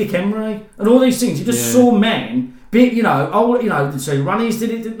up, Dick Emery and all these things. You just saw men, so Ronnies did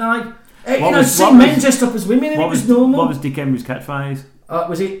it, didn't they? Men dressed up as women, and it was normal. What was Dick Emery's catchphrase?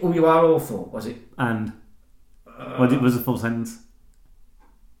 Was it "Oh, you are awful"? Was it? And what was the full sentence?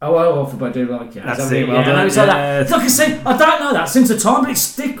 Oh, I'm awful, but I do like you. That's it. Well done. It's like that. Like I said, I don't know that since the time, but it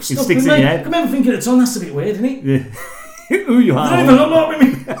sticks with in me. your head. I remember thinking at the time, that's a bit weird, isn't it? Yeah. Who you are? They don't even look like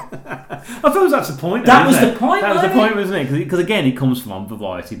women. I suppose that's the point. That was the point, wasn't it? Because again, it comes from a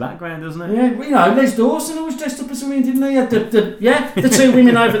variety background, doesn't it? Yeah, Les Dawson always dressed up as a woman, didn't he? The 2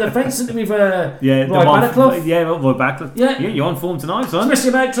 women over the fence with Roy Bataclough. Yeah, Roy Bataclough. Yeah, you're on form tonight, son. Especially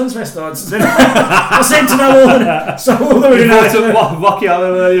about transvestites. I seem to know all the women. Rocky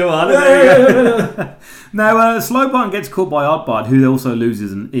Horror, you are. Now, Slowbottom gets caught by Oddbod, who also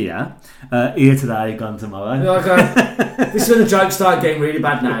loses an ear. Ear today, gone tomorrow. This is when the jokes start getting really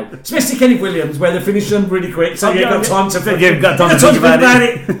bad now. Especially Kenny Williams, where they finish them really quick, so you've got time to think about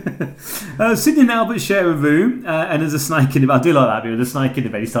it. Sidney and Albert share a room, and there's a snake in him. I do like that bit. There's a snake in the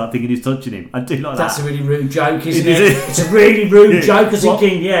bed. You start thinking he's touching him. I do like that. That's a really rude joke, isn't it? It's a really rude joke. I was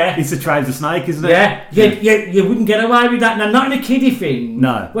thinking, it's a trouser snake, isn't it? Yeah. You wouldn't get away with that. No, not in a kiddie thing.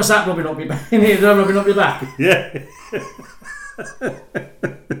 No. What's that rubbing up your back? Rubbing up your back? Yeah.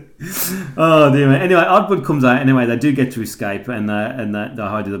 Oh dear man. Anyway, Oddbod comes out. Anyway, they do get to escape and they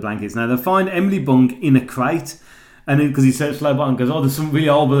hide in the blankets. Now they find Emily Bung in a crate, and because he says Slowbottom goes, "Oh, there's something really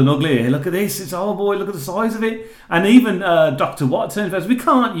horrible and ugly here. Look at this. It's boy. Look at the size of it." And even Dr. Watt turns and says, "We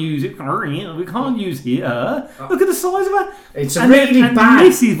can't use it. We can't use here. Look at the size of her." It's really bad.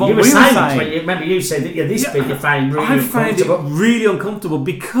 This is what we were saying. Remember, you said that this bit you found really uncomfortable. I found it really uncomfortable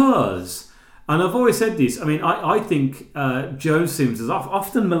because. And I've always said this. I mean, I think Joan Sims is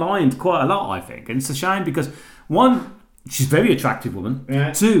often maligned quite a lot, I think. And it's a shame because, one, she's a very attractive woman.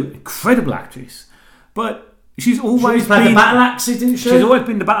 Yeah. 2, incredible actress. But she's always been... the battle axes, didn't she? She's always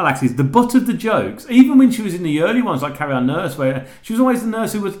been the battle axes, the butt of the jokes. Even when she was in the early ones, like Carry On Nurse, where she was always the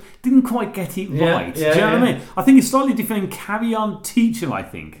nurse who didn't quite get it right. Do you know what I mean? I think it's slightly different in Carry On Teacher, I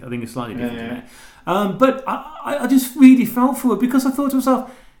think. It's slightly different. But I just really felt for her because I thought to myself...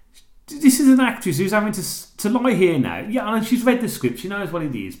 This is an actress who's having to lie here now. Yeah, and she's read the script. She knows what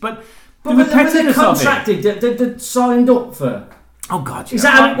it is. But they're contracted. They're signed up for. Oh God! Is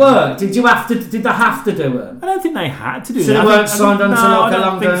that how it worked? Did they have to do it? I don't think they had to do so that. they weren't signed onto like a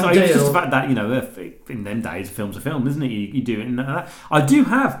longer deal. It's just the fact that in them days, a film's a film, isn't it? You do it. I do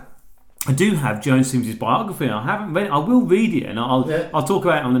have Joan Sims's biography. I haven't read it. I will read it, and I'll talk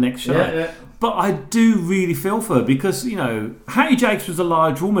about it on the next show. Yeah. But I do really feel for her because, Hattie Jacobs was a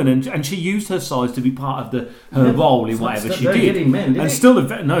large woman and she used her size to be part of her role in whatever she did. Men, and still,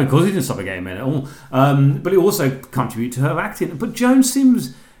 no, of course he didn't stop her getting men at all. But it also contributed to her acting. But Joan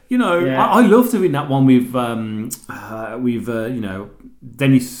Sims, I loved her in that one with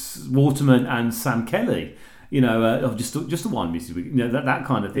Dennis Waterman and Sam Kelly. Just the one, Mrs. That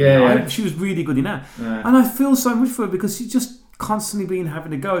kind of thing. She was really good in that. Yeah. And I feel so much for her because she's just constantly been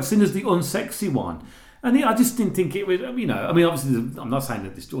having a go, seen as the unsexy one. And I just didn't think it was, obviously, I'm not saying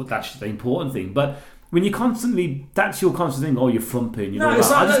that that's the important thing, but when that's your constant thing, you're frumping, it's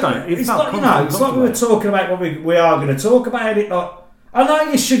like we were talking about when we are going to talk about it. Like, I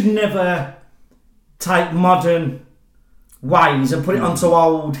know you should never take modern ways and put it onto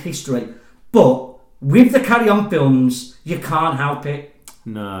old history, but with the Carry On films, you can't help it.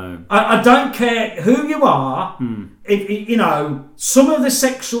 No. I don't care who you are. Some of the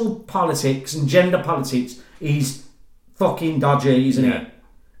sexual politics and gender politics is fucking dodgy, isn't it?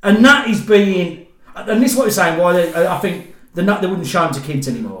 And that is being... And this is what you're saying, why I think they wouldn't show them to kids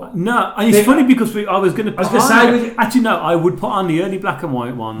anymore. No, and it's funny because I was going to say... Actually, no, I would put on the early black and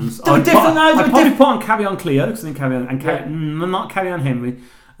white ones. I'd probably put on Carry On Cleo, because I think Carry On... not Carry On Henry.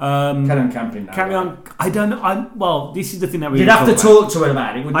 Carry On Camping now. Carry On. I don't know. This is the thing that we. You'd have to talk to her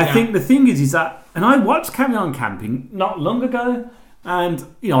about it. I think the thing is that, and I watched Carry On Camping not long ago, and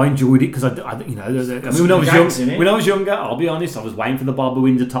I enjoyed it because when I was younger, I'll be honest, I was waiting for the Barbara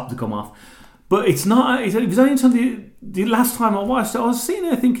Windsor top to come off. But it's not. It was only until the last time I watched it, I was sitting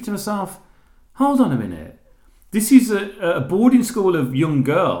there thinking to myself, "Hold on a minute. This is a boarding school of young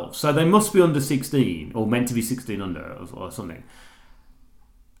girls, so they must be under 16 or meant to be 16 under or something."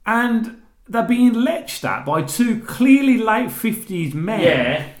 And they're being lectured at by two clearly late 50s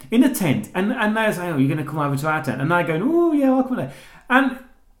men in a tent. And they're saying, you're going to come over to our tent. And they're going, oh, yeah, I'll come there. And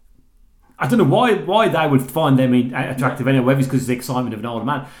I don't know why they would find them attractive anyway, whether it's because it's the excitement of an older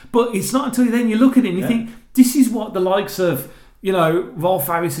man. But it's not until then you look at it and you think, this is what the likes of, Rolf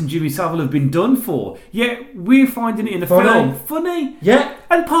Harris and Jimmy Savile have been done for. Yet we're finding it in the film funny. Yeah.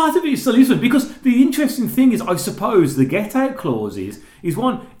 And part of it still is because the interesting thing is, I suppose, the get-out clause is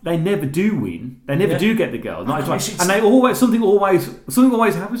one, they never do win. They never do get the girl. And they always something always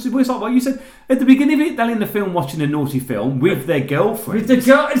happens. It's like what you said at the beginning of it. They're in the film watching a naughty film with their girlfriend. With the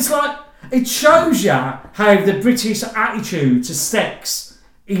girl, it's like it shows you how the British attitude to sex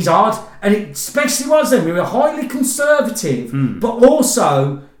is odd, and it especially was then. We were highly conservative, but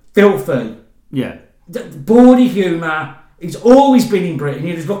also filthy. Yeah, bawdy humour. It's always been in Britain.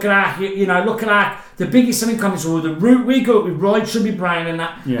 You just look at the biggest selling comics, or the route we go up with Roy Chubby Brown and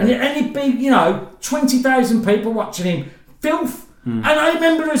that, and it'd be 20,000 people watching him. Filth. And I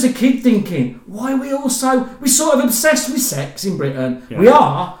remember as a kid thinking, why are we're sort of obsessed with sex in Britain. Yeah. We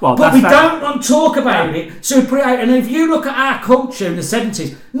are, but we don't want to talk about it. So we put it out. And if you look at our culture in the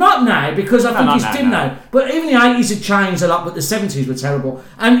 70s, not now, because I think it's dim now, but even the 80s had changed a lot, but the 70s were terrible.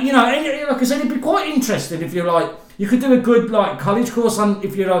 And, like I said, it'd be quite interesting if you could do a good college course on,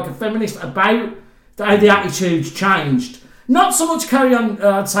 if you're a feminist, about how the attitudes changed. Not so much Carry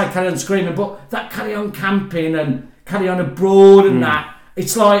On Screaming, but that Carry On Camping and Carry On Abroad and that.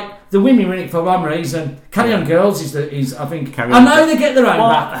 It's like the women were in it for one reason. Carry On Girls is I think. I know they get their own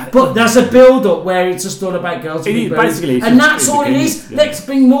back, but there's a build-up where it's just all about girls. It is, basically, and that's all it is. Yeah. Let's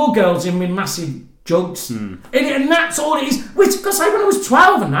bring more girls in with massive jugs. And that's all it is. Which, because when I was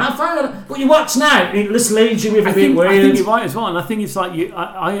 12 and that, I found out what you watch now, it just leaves you with a bit weird. I think you're right as well, and I think it's like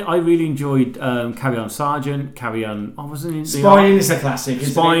I really enjoyed Carry On Sergeant, Carry On. I wasn't in Spying is a classic.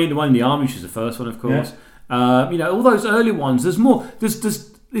 Spying, the one in the army, which is the first one, of course. Yeah. All those early ones. There's more.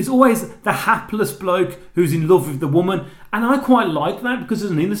 There's always the hapless bloke who's in love with the woman, and I quite like that because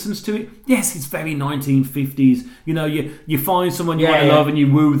there's an innocence to it. Yes, it's very 1950s. You find someone you want to love and you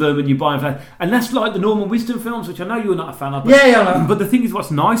woo them and you buy them, and that's like the Norman Wisdom films, which I know you're not a fan of. But the thing is,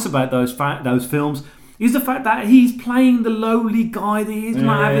 what's nice about those films is the fact that he's playing the lowly guy that he's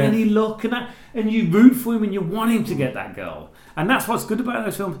not having any luck and you root for him and you want him to get that girl. And that's what's good about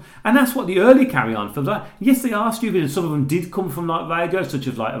those films. And that's what the early Carry On films are. Yes, they are stupid, and some of them did come from radio, such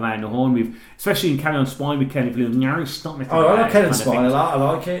as Around the Horn, especially in Carry On Spying with Kelly Flynn. No, stop me. I like Kelly Spying a lot. I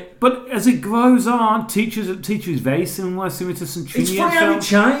like it. But as it grows on, Teacher is very similar to Centurion. It's funny how it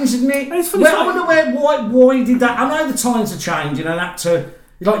changed, isn't it? It's funny. I wonder why did that. I know the times are changing, and that to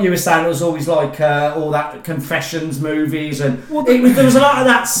like you were saying, there was always like all that confessions movies, and there was a lot of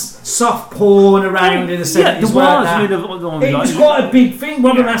that soft porn around in the 70s. Yeah, there was. It was quite a big thing.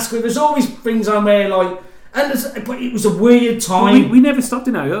 Robin Asquith. There's always things on where like. But it was a weird time. We never stopped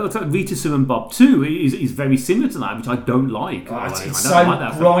in that. Rita Sue and Bob 2 is very similar to that, which I don't like. It's so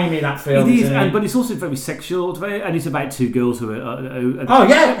grimy, that film. It is, but it's also very sexual, and it's about two girls who are...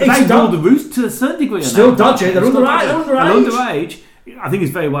 They all the roots to a certain degree. Still dodgy. They're underage. I think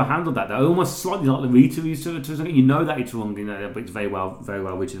it's very well handled, that though. Almost slightly like the Rita used to you know that it's wrong, but it's very well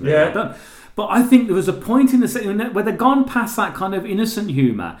written, very well done. But I think there was a point in the second where they'd gone past that kind of innocent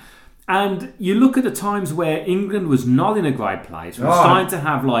humour. And you look at the times where England was not in a great place. We were starting to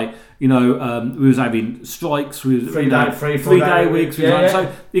have we was having strikes, we was three-day weeks.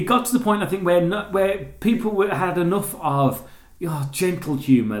 So it got to the point, I think, where people had enough of gentle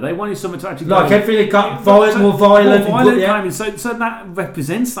humour. They wanted someone to actually everything got more violent. So that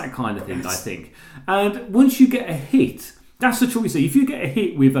represents that kind of thing, I think. And once you get a hit, that's the choice. If you get a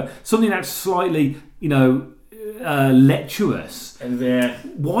hit with something that's slightly, lecherous.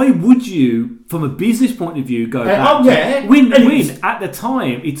 Why would you, from a business point of view, go back? Win. At the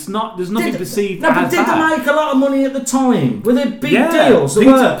time, it's not. There's nothing perceived as bad. Did they make a lot of money at the time? Were there big deals?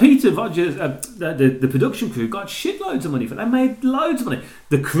 Peter Rogers, the production crew, got shitloads of money for it. They made loads of money.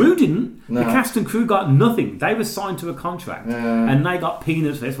 The crew didn't. No. The cast and crew got nothing. They were signed to a contract, and they got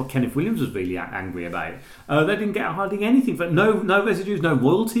peanuts. That's what Kenneth Williams was really angry about. They didn't get hardly anything for it. No residues, no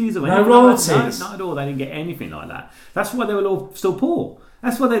royalties, or anything. No royalties. Like that. No, not at all. They didn't get anything like that. That's why they were all still poor.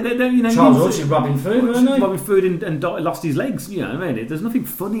 That's why they Charles Hodgson robbing food, weren't they? Robbing food and lost his legs. There's nothing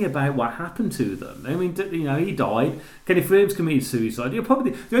funny about what happened to them. I mean, he died. Kenneth Williams committed suicide.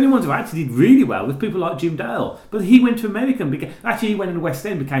 Probably the only ones who actually did really well was people like Jim Dale. But he went to America and he went in the West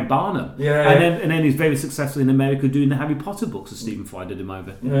End, became Barnum. And then he's very successful in America doing the Harry Potter books, as Stephen Fry did him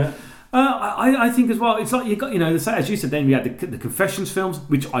over. Yeah. I think as well, it's like you got, as you said, then we had the Confessions films,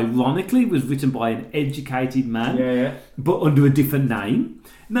 which ironically was written by an educated man, but under a different name.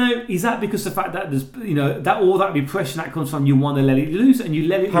 Now, is that because the fact that there's, that all that repression that comes from you want to let it loose, and you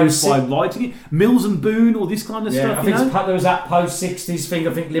let it loose by writing it? Mills and Boone, all this kind of stuff. I think there was that post-60s thing.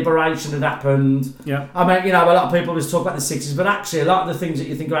 I think liberation had happened. Yeah. I mean, a lot of people always talk about the 60s, but actually a lot of the things that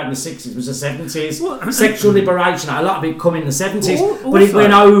you think about in the 60s was the 70s. Sexual liberation, a lot of it come in the 70s, but it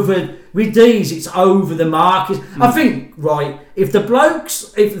went over. With these, it's over the mark. I think, if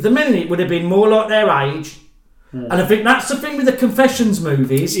the men in it would have been more like their age, and I think that's the thing with the Confessions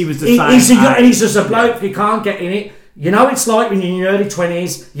movies. He was the same. He's just a bloke who can't get in it. It's like when you're in your early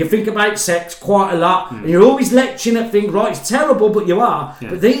 20s, you think about sex quite a lot, and you're always lecturing at things, it's terrible, but you are. Yeah.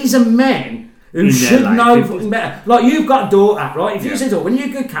 But these are men who should know better. Like, you've got a daughter, right? If you say, when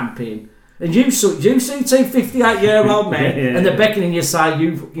you go camping, and you see two 58-year-old men, and they're beckoning you, say,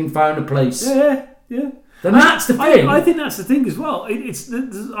 you fucking phone the police. Yeah. Then that's the thing. I think that's the thing as well.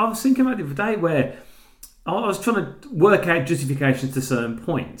 I was thinking about it the other day where I was trying to work out justifications to certain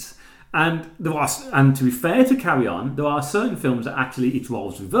points. And to be fair to Carry On, there are certain films that actually its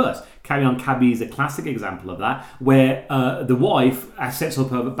roles reverse. Carry On Cabby is a classic example of that, where the wife sets up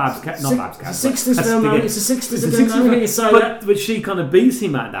her Babs Cabby. It's a 60s film, but she kind of beats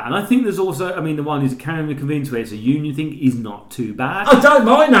him at that. And I think there's also, the one who's Carry On McConvey, where it's a union thing, is not too bad. I don't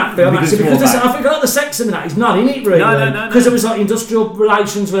mind that film, actually, because I think a lot of the sex in that is not in it, really. No. Because it was like industrial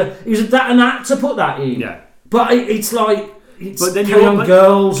relations where he was an actor put that in. Yeah. But it's like... But then Carry On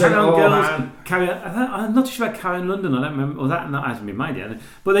Girls. I'm not too sure about Carry On London. I don't remember. Or that hasn't been made yet.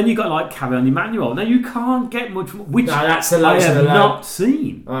 But then you got like Carry On Emmanuel. Now you can't get much more, which that's the I have not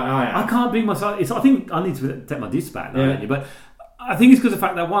seen. I can't bring myself. I think I need to take my disc back. But I think it's because of the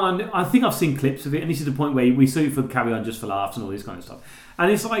fact that I think I've seen clips of it, and this is the point where we see it for Carry On just for laughs and all this kind of stuff. And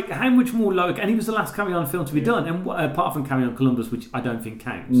it's like, how much more low? And it was the last Carry On film to be done, and apart from Carry On Columbus, which I don't think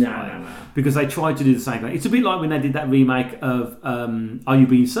counts. No. Because they tried to do the same thing. It's a bit like when they did that remake of Are You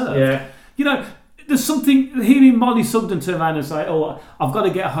Being Served? Yeah. There's something hearing Molly Sugden turn around and say, "Oh, I've got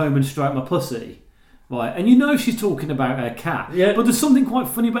to get home and stroke my pussy." Right, and she's talking about her cat. Yeah. But there's something quite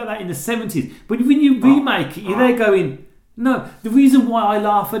funny about that in the 70s. But when you remake it, you're there going, no, the reason why I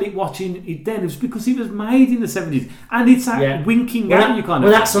laugh at it watching it then is because it was made in the 70s, and it's winking at you kind of.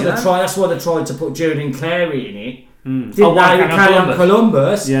 That's why they tried to put Julian Clary in it. Didn't they? Carry On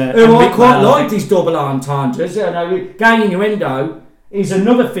Columbus, who I quite liked his double entendres. Gay innuendo is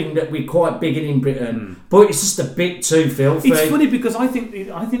another thing that we're quite big in Britain, but it's just a bit too filthy. It's funny because I think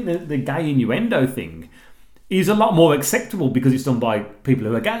the gay innuendo thing is a lot more acceptable because it's done by people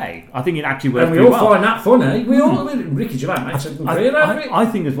who are gay. I think it actually works And we pretty all well. find that funny. We all, Ricky Gervais makes a career out of it. I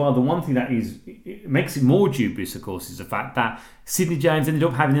think as well, the one thing that it makes it more dubious, of course, is the fact that Sidney James ended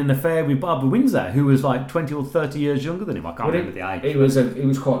up having an affair with Barbara Windsor, who was like 20 or 30 years younger than him. I can't remember the age. He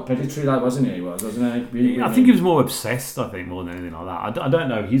was quite predatory, though, wasn't he? Wasn't he? I think he was more obsessed, I think, more than anything like that. I don't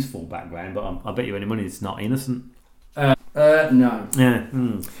know his full background, but I bet you any money it's not innocent. No. Yeah.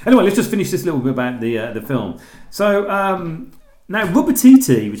 Anyway, let's just finish this little bit about the film. So, now Rubber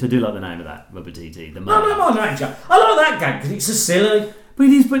TT, which I do like the name of that, Rubber TT. The No, I like that gag because it's so silly. But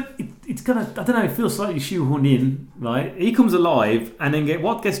it is, but it's kind of, I don't know, it feels slightly shoehorned in, right? He comes alive and then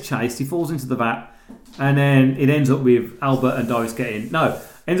gets chased, he falls into the vat, and then it ends up with Albert and Doris getting married,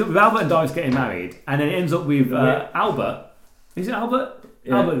 and then it ends up with Albert. Is it Albert?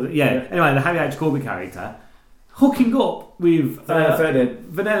 Yeah. Albert, yeah. Anyway, the Harry H. Corbett character hooking up with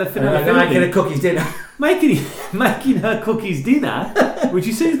Vanilla making her cookies dinner. making her cookies dinner, which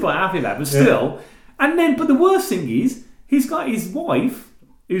he seems quite happy about, but still. And then, but the worst thing is, he's got his wife,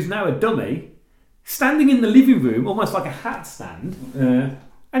 who's now a dummy, standing in the living room, almost like a hat stand,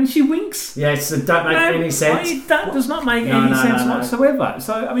 and she winks. Yes, it don't make any sense. That does not make any sense whatsoever.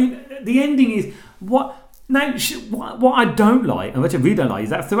 So, I mean, the ending is what I don't like, and what I really don't like, is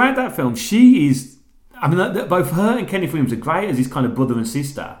that throughout that film, she is. I mean, both her and Kenneth Williams are great as his kind of brother and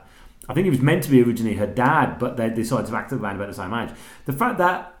sister. I think he was meant to be originally her dad, but they decided to act around about the same age. The fact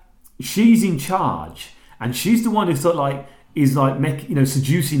that she's in charge and she's the one who sort of like is like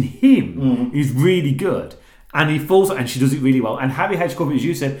seducing him is really good. And he falls, and she does it really well. And Harry H. Corbett, as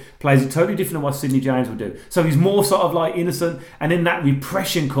you said, plays it totally different than what Sidney James would do. So he's more sort of like innocent, and then that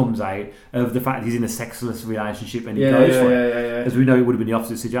repression comes out of the fact that he's in a sexless relationship and he goes for it. As we know, it would have been the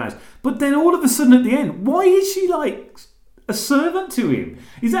opposite of Sidney James. But then all of a sudden at the end, why is she like a servant to him?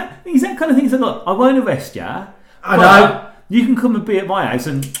 Is that kind of thing? That look, I won't arrest you. I know. You can come and be at my house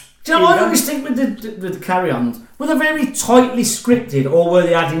and. Do you know what I always think with the carry-ons? Were they very tightly scripted, or were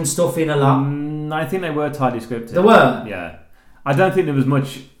they adding stuff in a lot? I think they were tightly scripted. They were? Yeah. I don't think there was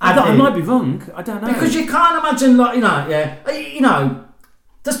much. I might be wrong. I don't know. Because you can't imagine,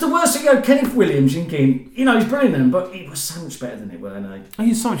 that's the worst thing. Kenneth Williams, thinking, he's brilliant, but he was so much better than it, weren't he?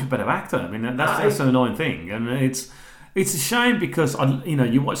 He's so much a better actor. I mean, that's an annoying thing, and it's a shame because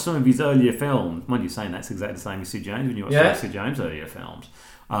you watch some of his earlier films. Mind you, saying that's exactly the same as Sid James when you watch Sid James' earlier films.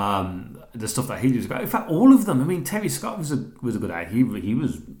 The stuff that he did was great. In fact, all of them. I mean, Terry Scott was a good actor. He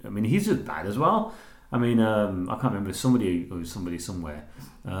was. I mean, he's just bad as well. I mean, I can't remember somebody somewhere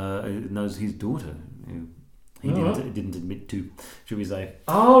knows his daughter. He didn't admit to, should we say?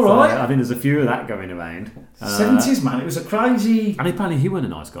 Oh, right. I think there's a few of that going around. 70s, man. It was a crazy. And apparently he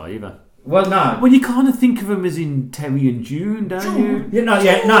wasn't a nice guy either. Well, no. Well, you kind of think of him as in Terry and June, don't you? No.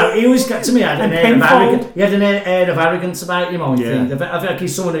 He always got to me. He had an air of arrogance about him. I think. I feel like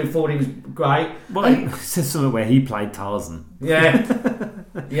he's someone who thought he was great. Well, he says something where he played Tarzan. Yeah.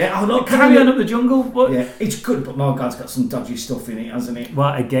 Yeah. Carry On Up the Jungle. What? Yeah, it's good, but my God's got some dodgy stuff in it, hasn't it?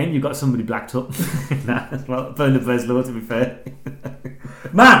 Well, again, you've got somebody blacked up. Well, Bernard Breslau, to be fair.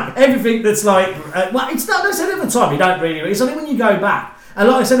 Man, everything that's like, it's not. I said at the time, you don't really. It's only when you go back. And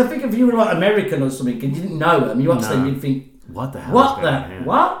like I said, I think if you were like American or something and you didn't know them, you watch them, you'd think, what the hell?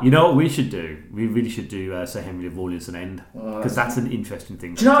 What? You know what we should do? We really should do Sir Henry of Orleans and End, because that's an interesting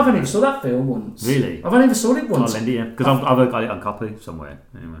thing. Do you know I've only ever saw that film once? Really? I've only ever saw it once. I'll lend it you, because I've got it on copy somewhere.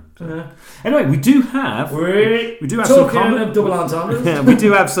 Anyway, we do have some comments. Double entendres. We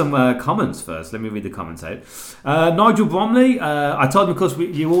do have some comments first. Let me read the comments out. Nigel Bromley. I told him, of course,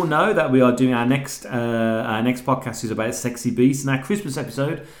 you all know that we are doing our next podcast is about Sexy Beasts, and our Christmas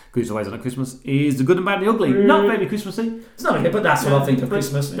episode, because it's always on at Christmas, is The Good and Bad and the Ugly. Not very Christmassy. It's not okay, but that's what I think of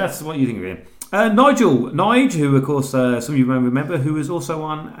Christmas. That's what you think of him. Nigel, who of course some of you may remember, who was also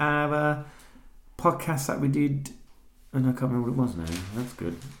on our podcast that we did, and I can't remember what it was now. That's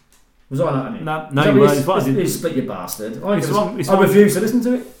good. Was I not on it? No, you split, you bastard. I refuse to listen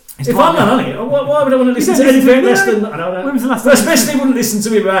to it. If I'm not on it, why would I want to listen to anything less than... I don't know. When was the last time? Especially wouldn't listen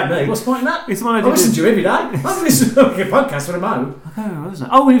to it without me. What's the point in that? It's one I listen to you every day. I listen to a podcast when I'm home.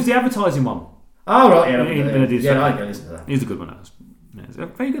 Oh, it was the advertising one. Oh, right, yeah. I can listen to that. He's a good one. It's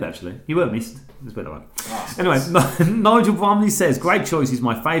very good, actually. You weren't missed. It's a better one. Anyway, Nigel Bromley says, great choice is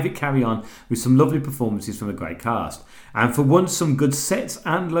my favourite carry-on with some lovely performances from a great cast. And for once, some good sets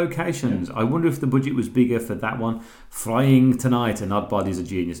and locations. I wonder if the budget was bigger for that one. Flying Tonight and Odd Bodies are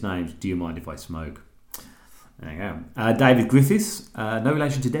genius names. Do you mind if I smoke? There you go. David Griffiths, no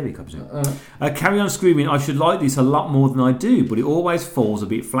relation to Derek, I presume. Carry On Screaming, I should like this a lot more than I do, but it always falls a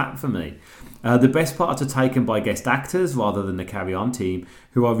bit flat for me. The best parts are taken by guest actors rather than the Carry On team,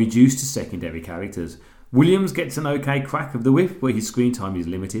 who are reduced to secondary characters. Williams gets an okay crack of the whip, but his screen time is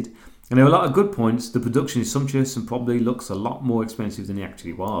limited. And there are a lot of good points. The production is sumptuous and probably looks a lot more expensive than it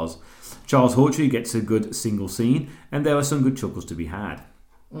actually was. Charles Hawtrey gets a good single scene, and there are some good chuckles to be had.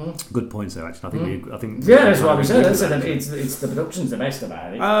 Good points there, actually. I think. Yeah, that's what we said. It's the production's the best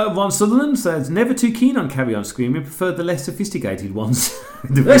about it. Ron Sutherland says, never too keen on Carry On Screaming, preferred the less sophisticated ones.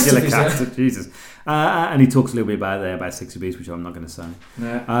 The regular cast, Jesus. And he talks a little bit about Sexy Beast, which I'm not going to say.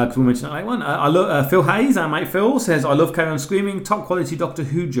 Because we'll mention that later one. Phil Hayes, our mate Phil, says, I love Carry On Screaming, top quality Doctor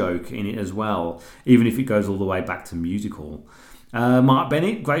Who joke in it as well, even if it goes all the way back to musical. Mark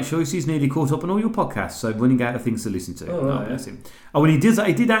Bennett, great choices, nearly caught up on all your podcasts, so running out of things to listen to. Bless him. And he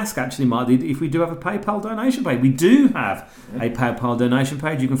did ask, actually, Mark, if we do have a PayPal donation page. We do have a PayPal donation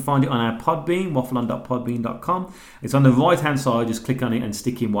page. You can find it on our Podbean, waffleon.podbean.com. It's on the right-hand side. Just click on it and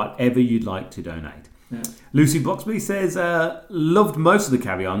stick in whatever you'd like to donate. Yeah. Lucy Bloxby says, loved most of the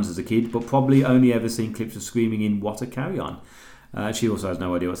Carry-Ons as a kid, but probably only ever seen clips of screaming in What a Carry-On. She also has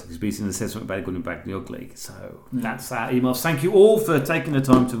no idea what Sexy Beast is and says something about it good and bad and ugly. So that's our emails. Thank you all for taking the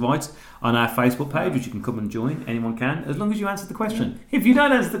time to write on our Facebook page, which you can come and join. Anyone can, as long as you answer the question. If you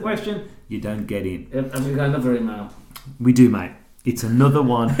don't answer the question, you don't get in. And we've got another email. We do, mate. It's another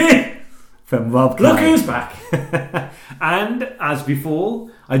one from Rob K. Look who's back. And as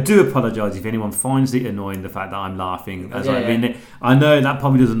before, I do apologise if anyone finds it annoying the fact that I'm laughing as I've been. I know that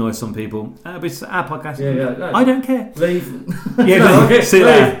probably does annoy some people, but it's our podcast. No. I don't care. Leave. See you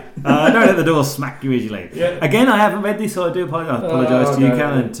later. Don't let the door smack you as you leave. Again, I haven't read this, so I do apologise to you,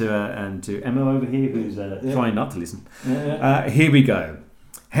 Cal, and to Emma over here, who's trying not to listen. Here we go.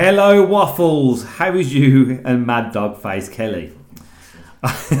 Hello, Waffles. How is you and Mad Dog Face Kelly?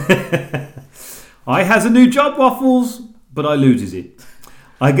 I has a new job, Waffles, but I loses it.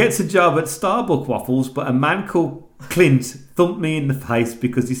 I gets a job at Starbucks, Waffles, but a man called Clint thumped me in the face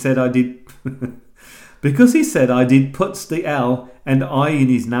because he said I did puts the L and I in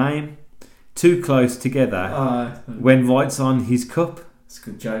his name too close together when writes on his cup. It's a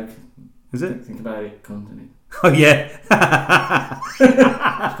good joke. Is it? Think about it, continue. Oh yeah.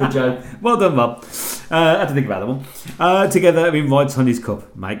 Good joke. Well done, Bob. I had to think about that one. Together in writes on his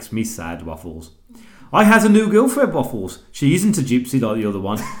cup. Makes me sad, Waffles. I has a new girlfriend, Waffles. She isn't a gypsy like the other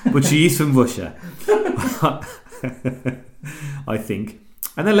one, but she is from Russia. I think.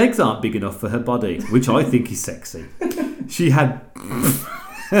 And her legs aren't big enough for her body, which I think is sexy. She has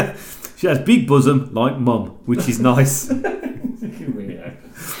big bosom like Mum, which is nice.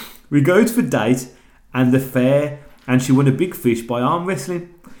 We go to a date and the fair, and she won a big fish by arm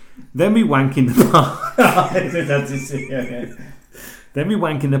wrestling. Then we wank in the park. Then we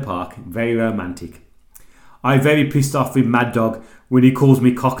wank in the park. Very romantic. I'm very pissed off with Mad Dog when he calls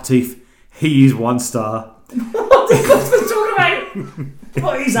me cock teeth. He is 1 star. What the fuck's he talking about?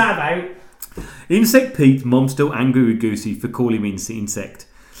 What is that about? Insect Pete, Mum's still angry with Goosey for calling him insect.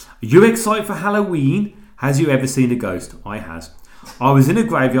 Are you excited for Halloween? Has you ever seen a ghost? I has. I was in a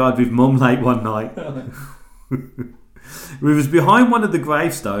graveyard with Mum late one night. We was behind one of the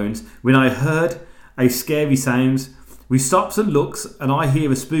gravestones when I heard a scary sound. We stops and looks, and I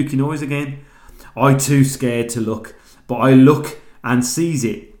hear a spooky noise again. I too scared to look, but I look and sees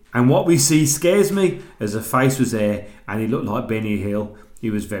it. And what we see scares me, as a face was there, and he looked like Benny Hill. He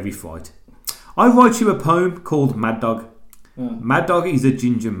was very frightened. I write you a poem called Mad Dog. Mad Dog is a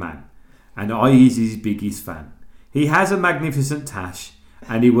ginger man, and I is his biggest fan. He has a magnificent tash,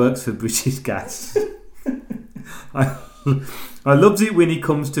 and he works for British Gas. I loves it when he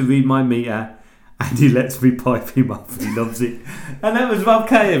comes to read my meter, and he lets me pipe him off. He loves it. And that was Rob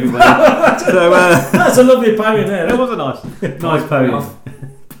K, everybody. So that's a lovely poem there. That was a nice poem.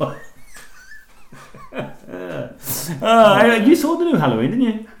 You saw the new Halloween, didn't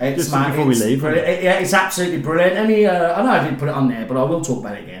you? Just before we leave. Yeah, it's absolutely brilliant. I know I didn't put it on there, but I will talk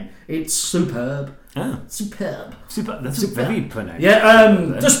about it again. It's superb. Superb. That's very pronounced.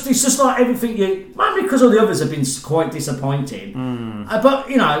 Yeah, it's just like everything you... Maybe because all the others have been quite disappointing. But,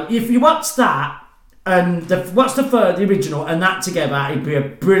 if you watch that, and watch the original, and that together, it'd be a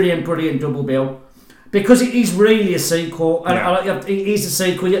brilliant, brilliant double bill. Because it is really a sequel, and it is a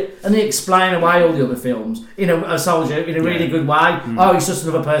sequel, and they explain away all the other films in a soldier in a really good way. Oh, he's just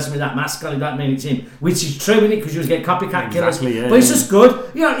another person with that mask on, don't mean it's him, which is true in it because you get copycat killers. But it's just good.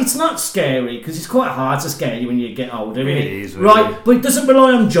 It's not scary because it's quite hard to scare you when you get older. It is, really. Right? But it doesn't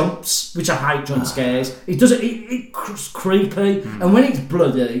rely on jumps, which I hate jump scares. It doesn't. It's creepy, and when it's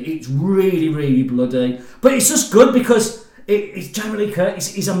bloody, it's really, really bloody. But it's just good because. It's Jamie Lee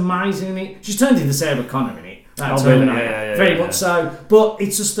Curtis is amazing in it. She's turned into Sarah Connor in it. That Terminator, very much so. But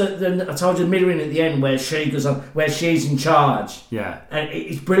it's just that I told you the mirroring at the end where she goes on, where she's in charge. Yeah, and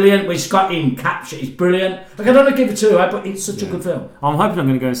it's brilliant. Where she's got him captured, it's brilliant. Like, I don't want to give it to her, but it's such a good film. I'm hoping I'm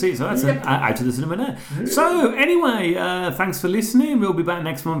going to go and see it. So that's out of the cinema now. So anyway, thanks for listening. We'll be back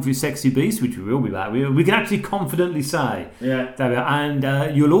next month with Sexy Beast, which we will be back. We can actually confidently say,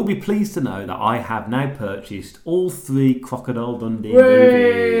 and you'll all be pleased to know that I have now purchased all 3 Crocodile Dundee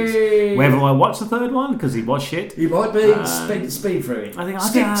movies. Whether I watch the third one because he was shit, he might be speed through it. I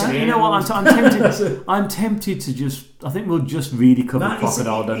think you know what? I'm tempted. I'm tempted to just. I think we'll just really cover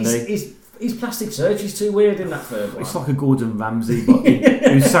Crocodile Dundee. His plastic surgery's too weird in that third one. It's like a Gordon Ramsay, but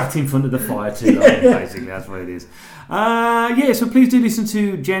who sat in front of the fire too long. Basically, that's what it is. So please do listen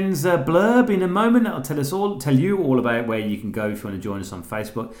to Jen's blurb in a moment. That'll tell you all about where you can go if you want to join us on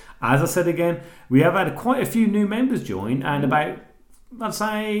Facebook. As I said again, we have had quite a few new members join, and about, I'd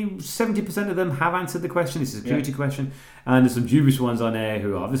say 70% of them have answered the question. It's a security question, and there's some dubious ones on there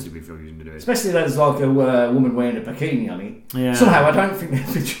who obviously we feel you can do it. Especially there's like a woman wearing a bikini on it. Yeah. Somehow I don't think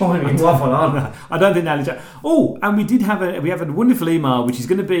they'll be joining Waffle On. I don't think they'll. Oh, and we have a wonderful email which is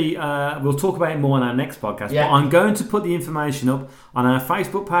going to be. We'll talk about it more on our next podcast. Yeah. But I'm going to put the information up on our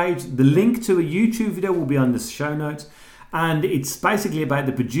Facebook page. The link to a YouTube video will be on the show notes. And it's basically about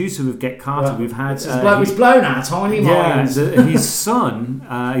the producer of Get Carter. We've had he's blown out tiny minds. His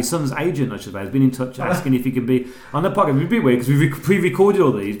son's agent, I should say, has been in touch asking if he can be on the podcast. It'd be weird because we pre-recorded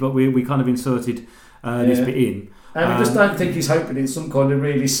all these, but we kind of inserted this bit in. And we just don't think he's hoping it's some kind of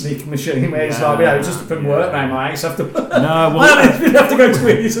really slick machine where it's like, just from work now, mate. So have to have to go to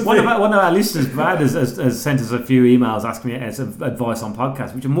it. One of our listeners, Brad, has sent us a few emails asking me some advice on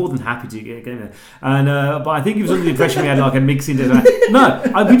podcasts, which I'm more than happy to get there. And but I think he was under the impression we had like a mixing device. No,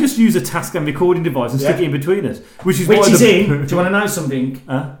 we just use a Tascam recording device and stick it in between us, which is in. Do you want to know something?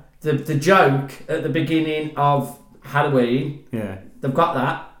 The joke at the beginning of Halloween. Yeah, they've got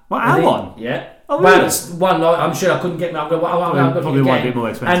that. What, our one? Yeah. Oh, really? Well, it's one. I'm sure I couldn't get. Probably might be more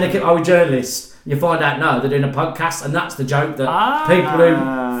expensive. And are we journalists? You find out no, they're doing a podcast, and that's the joke that people who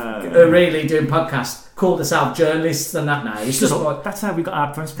are really doing podcasts call themselves journalists and that now. It's just like, that's how we got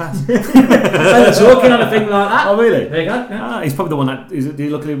our press pass. They're talking on a thing like that. Oh, really? There you go. Yeah. He's probably the one that do you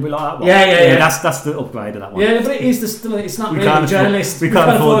look a little bit like that one? Yeah. That's the upgrade of that one. Yeah, but it is it's not really journalist. We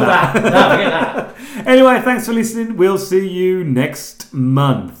can't afford that. No, forget that. Anyway, thanks for listening. We'll see you next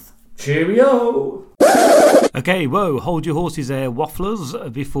month. Cheerio! Okay, hold your horses there,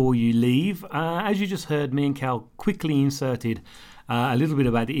 wafflers, before you leave. As you just heard, me and Cal quickly inserted a little bit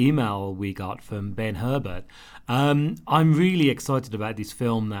about the email we got from Ben Herbert. I'm really excited about this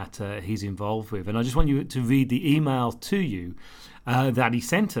film that he's involved with, and I just want you to read the email to you that he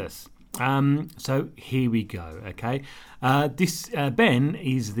sent us. So here we go, okay? This Ben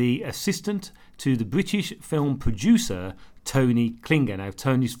is the assistant to the British film producer Tony Klinger. Now,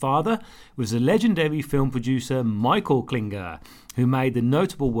 Tony's father was the legendary film producer Michael Klinger, who made the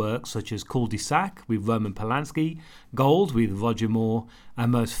notable works such as Cul-de-sac with Roman Polanski, Gold with Roger Moore,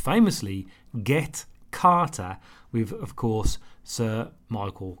 and most famously Get Carter with, of course, Sir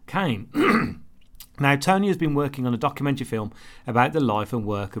Michael Caine. Now, Tony has been working on a documentary film about the life and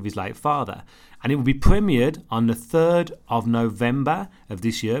work of his late father, and it will be premiered on the 3rd of November of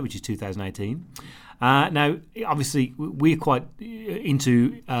this year, which is 2018. Now, obviously, we're quite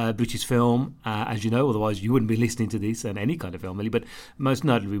into British film, as you know, otherwise you wouldn't be listening to this and any kind of film, really. But most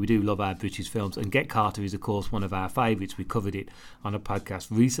notably, we do love our British films. And Get Carter is, of course, one of our favourites. We covered it on a podcast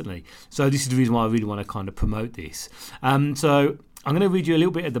recently. So this is the reason why I really want to kind of promote this. So I'm going to read you a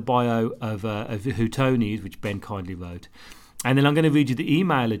little bit of the bio of who Tony is, which Ben kindly wrote. And then I'm going to read you the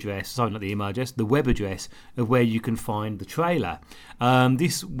email address, the web address of where you can find the trailer.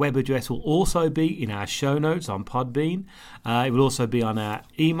 This web address will also be in our show notes on Podbean. It will also be on our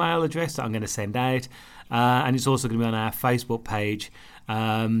email address that I'm going to send out. And it's also going to be on our Facebook page.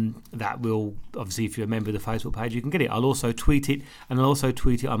 That will, obviously, if you're a member of the Facebook page, you can get it. I'll also tweet it, and I'll also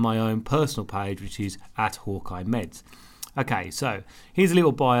tweet it on my own personal page, which is @HawkeyeMeds. Okay, so here's a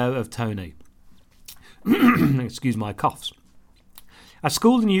little bio of Tony. Excuse my coughs. At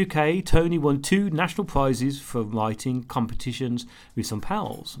school in the UK, Tony won 2 national prizes for writing competitions with some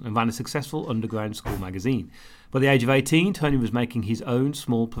pals and ran a successful underground school magazine. By the age of 18, Tony was making his own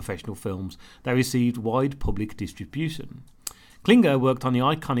small professional films that received wide public distribution. Klinger worked on the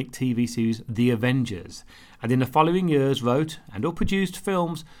iconic TV series The Avengers, and in the following years wrote and or produced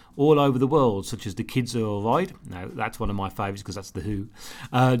films all over the world, such as The Kids Are Alright, now that's one of my favourites because that's The Who,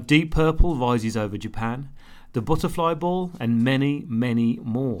 Deep Purple Rises Over Japan, The Butterfly Ball, and many, many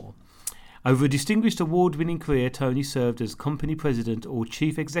more. Over a distinguished award-winning career, Tony served as company president or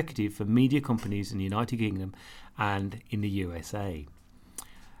chief executive for media companies in the United Kingdom and in the USA.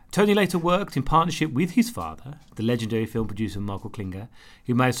 Tony later worked in partnership with his father, the legendary film producer Michael Klinger,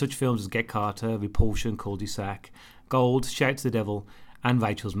 who made such films as Get Carter, Repulsion, Cul-de-sac, Gold, Shout to the Devil, and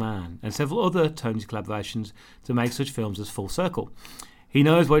Rachel's Man, and several other Tony's collaborations to make such films as Full Circle. He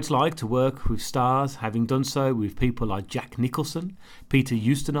knows what it's like to work with stars, having done so with people like Jack Nicholson, Peter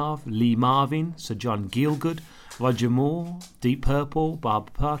Ustinov, Lee Marvin, Sir John Gielgud, Roger Moore, Deep Purple,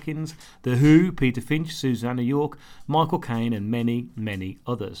 Barbara Parkins, The Who, Peter Finch, Susanna York, Michael Caine, and many, many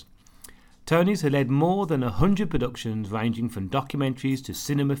others. Tony's had led more than 100 productions ranging from documentaries to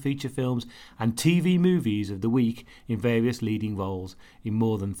cinema feature films and TV movies of the week in various leading roles in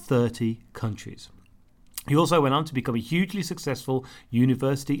more than 30 countries. He also went on to become a hugely successful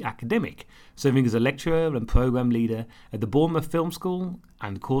university academic, serving as a lecturer and program leader at the Bournemouth Film School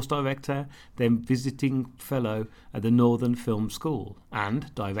and course director, then visiting fellow at the Northern Film School,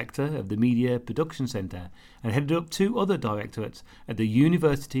 and director of the Media Production Centre, and headed up 2 other directorates at the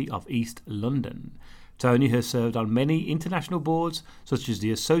University of East London. Tony has served on many international boards, such as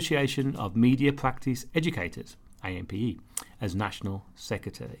the Association of Media Practice Educators, AMPE, as National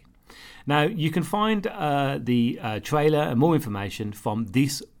Secretary. Now, you can find the trailer and more information from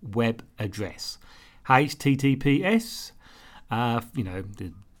this web address, https,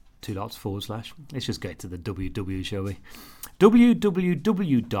 the 2 dots / let's just get to the www, shall we?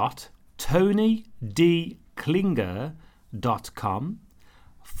 www.tonydklinger.com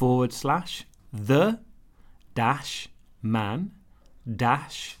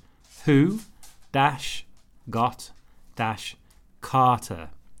 /the-man-who-got-Carter.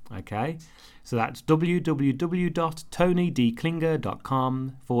 Okay, so that's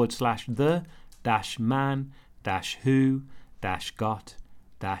www.tonydklinger.com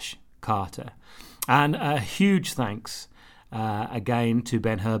 /the-man-who-got-Carter. And a huge thanks again to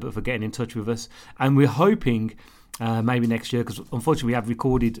Ben Herbert for getting in touch with us. And we're hoping maybe next year, because unfortunately we have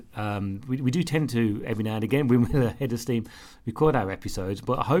recorded, we do tend to every now and again, we will ahead of steam record our episodes,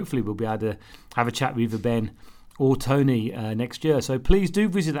 but hopefully we'll be able to have a chat with either Ben or Tony next year. So please do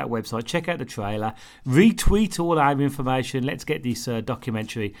visit that website, check out the trailer, retweet all our information. Let's get this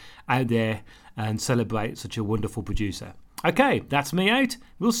documentary out there and celebrate such a wonderful producer. Okay, that's me out.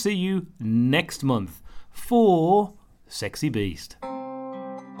 We'll see you next month for Sexy Beast.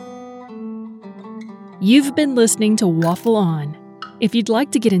 You've been listening to Waffle On. If you'd like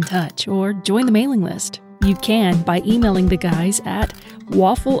to get in touch or join the mailing list, you can by emailing the guys at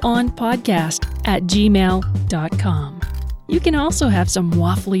waffleonpodcast@gmail.com. You can also have some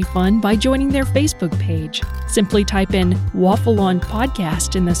waffly fun by joining their Facebook page. Simply type in Waffle On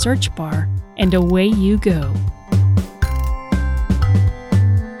Podcast in the search bar, and away you go.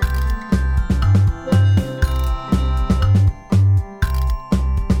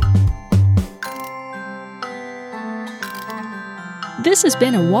 This has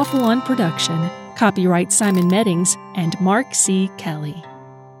been a Waffle On production. Copyright Simon Meddings and Mark C. Kelly.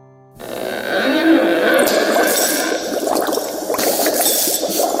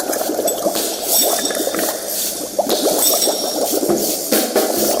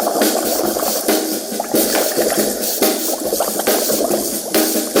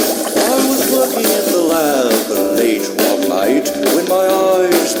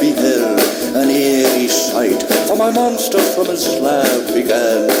 My monster from his slab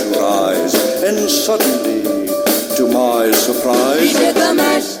began to rise, and suddenly, to my surprise, he did the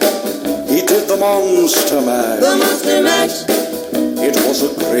mash. He did the monster mash. The monster mash. It was a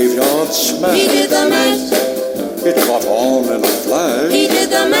graveyard smash. He did the mash. It got on in a flash. He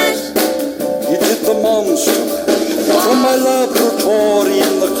did the mash. He did the monster mash. From my laboratory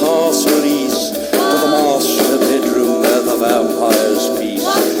in the castle east to the master bedroom where the vampires feast.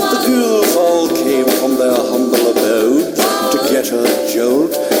 The ghouls all came from their humble abode to get a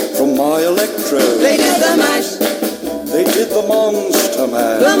jolt from my electrode. They did the mash. They did the monster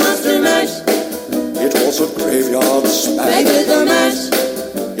mash. The monster mash. It was a graveyard smash. They did the mash.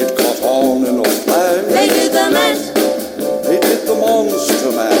 It caught on in a flash. They did the mash. They did the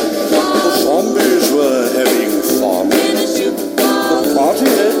monster mash. The zombies were having fun. The party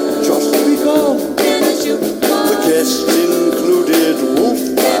had just begun. The guests included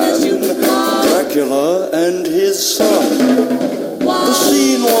Wolfman, Dracula, and his son. The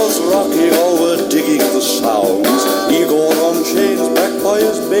scene was rocking, all were digging the sounds. Igor on chains, backed by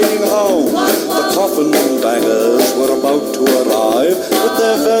his baying hounds. The coffin bangers were about to arrive with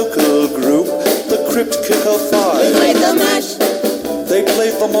their vocal group, the Crypt Kicker Five. They played the mash. They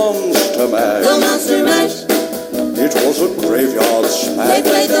played the monster mash. The monster mash. It was a graveyard smash. They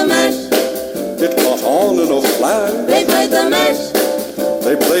played the mash. flash. They played the mash.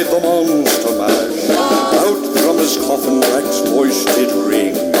 They played the Monster Mash. Out from his coffin Rex's voice did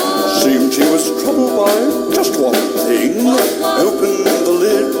ring. Seemed he was troubled by just one thing. Opened the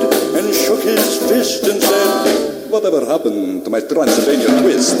lid and shook his fist and said, "Whatever happened to my Transylvania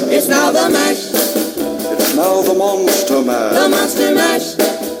twist?" It's now the mash. It's now the Monster Mash. The Monster Mash.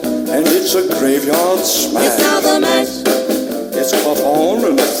 And it's a graveyard smash. It's now the mash. It's caught on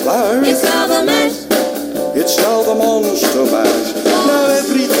in a flash. It's now the mash. It's now the Monster Mash. Now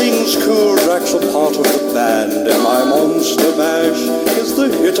everything's cool. Drax a part of the band, and my Monster Mash is the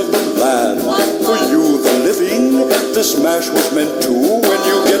hit of the land. For you, the living, this mash was meant to. When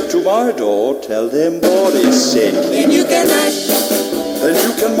you get to my door, tell them what is said. Then you can mash. Then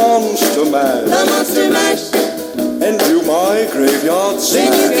you can Monster Mash. The Monster Mash. And do my graveyard smash.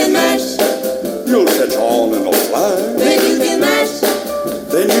 Then you can mash. You'll catch on in a flash. Then you can mash.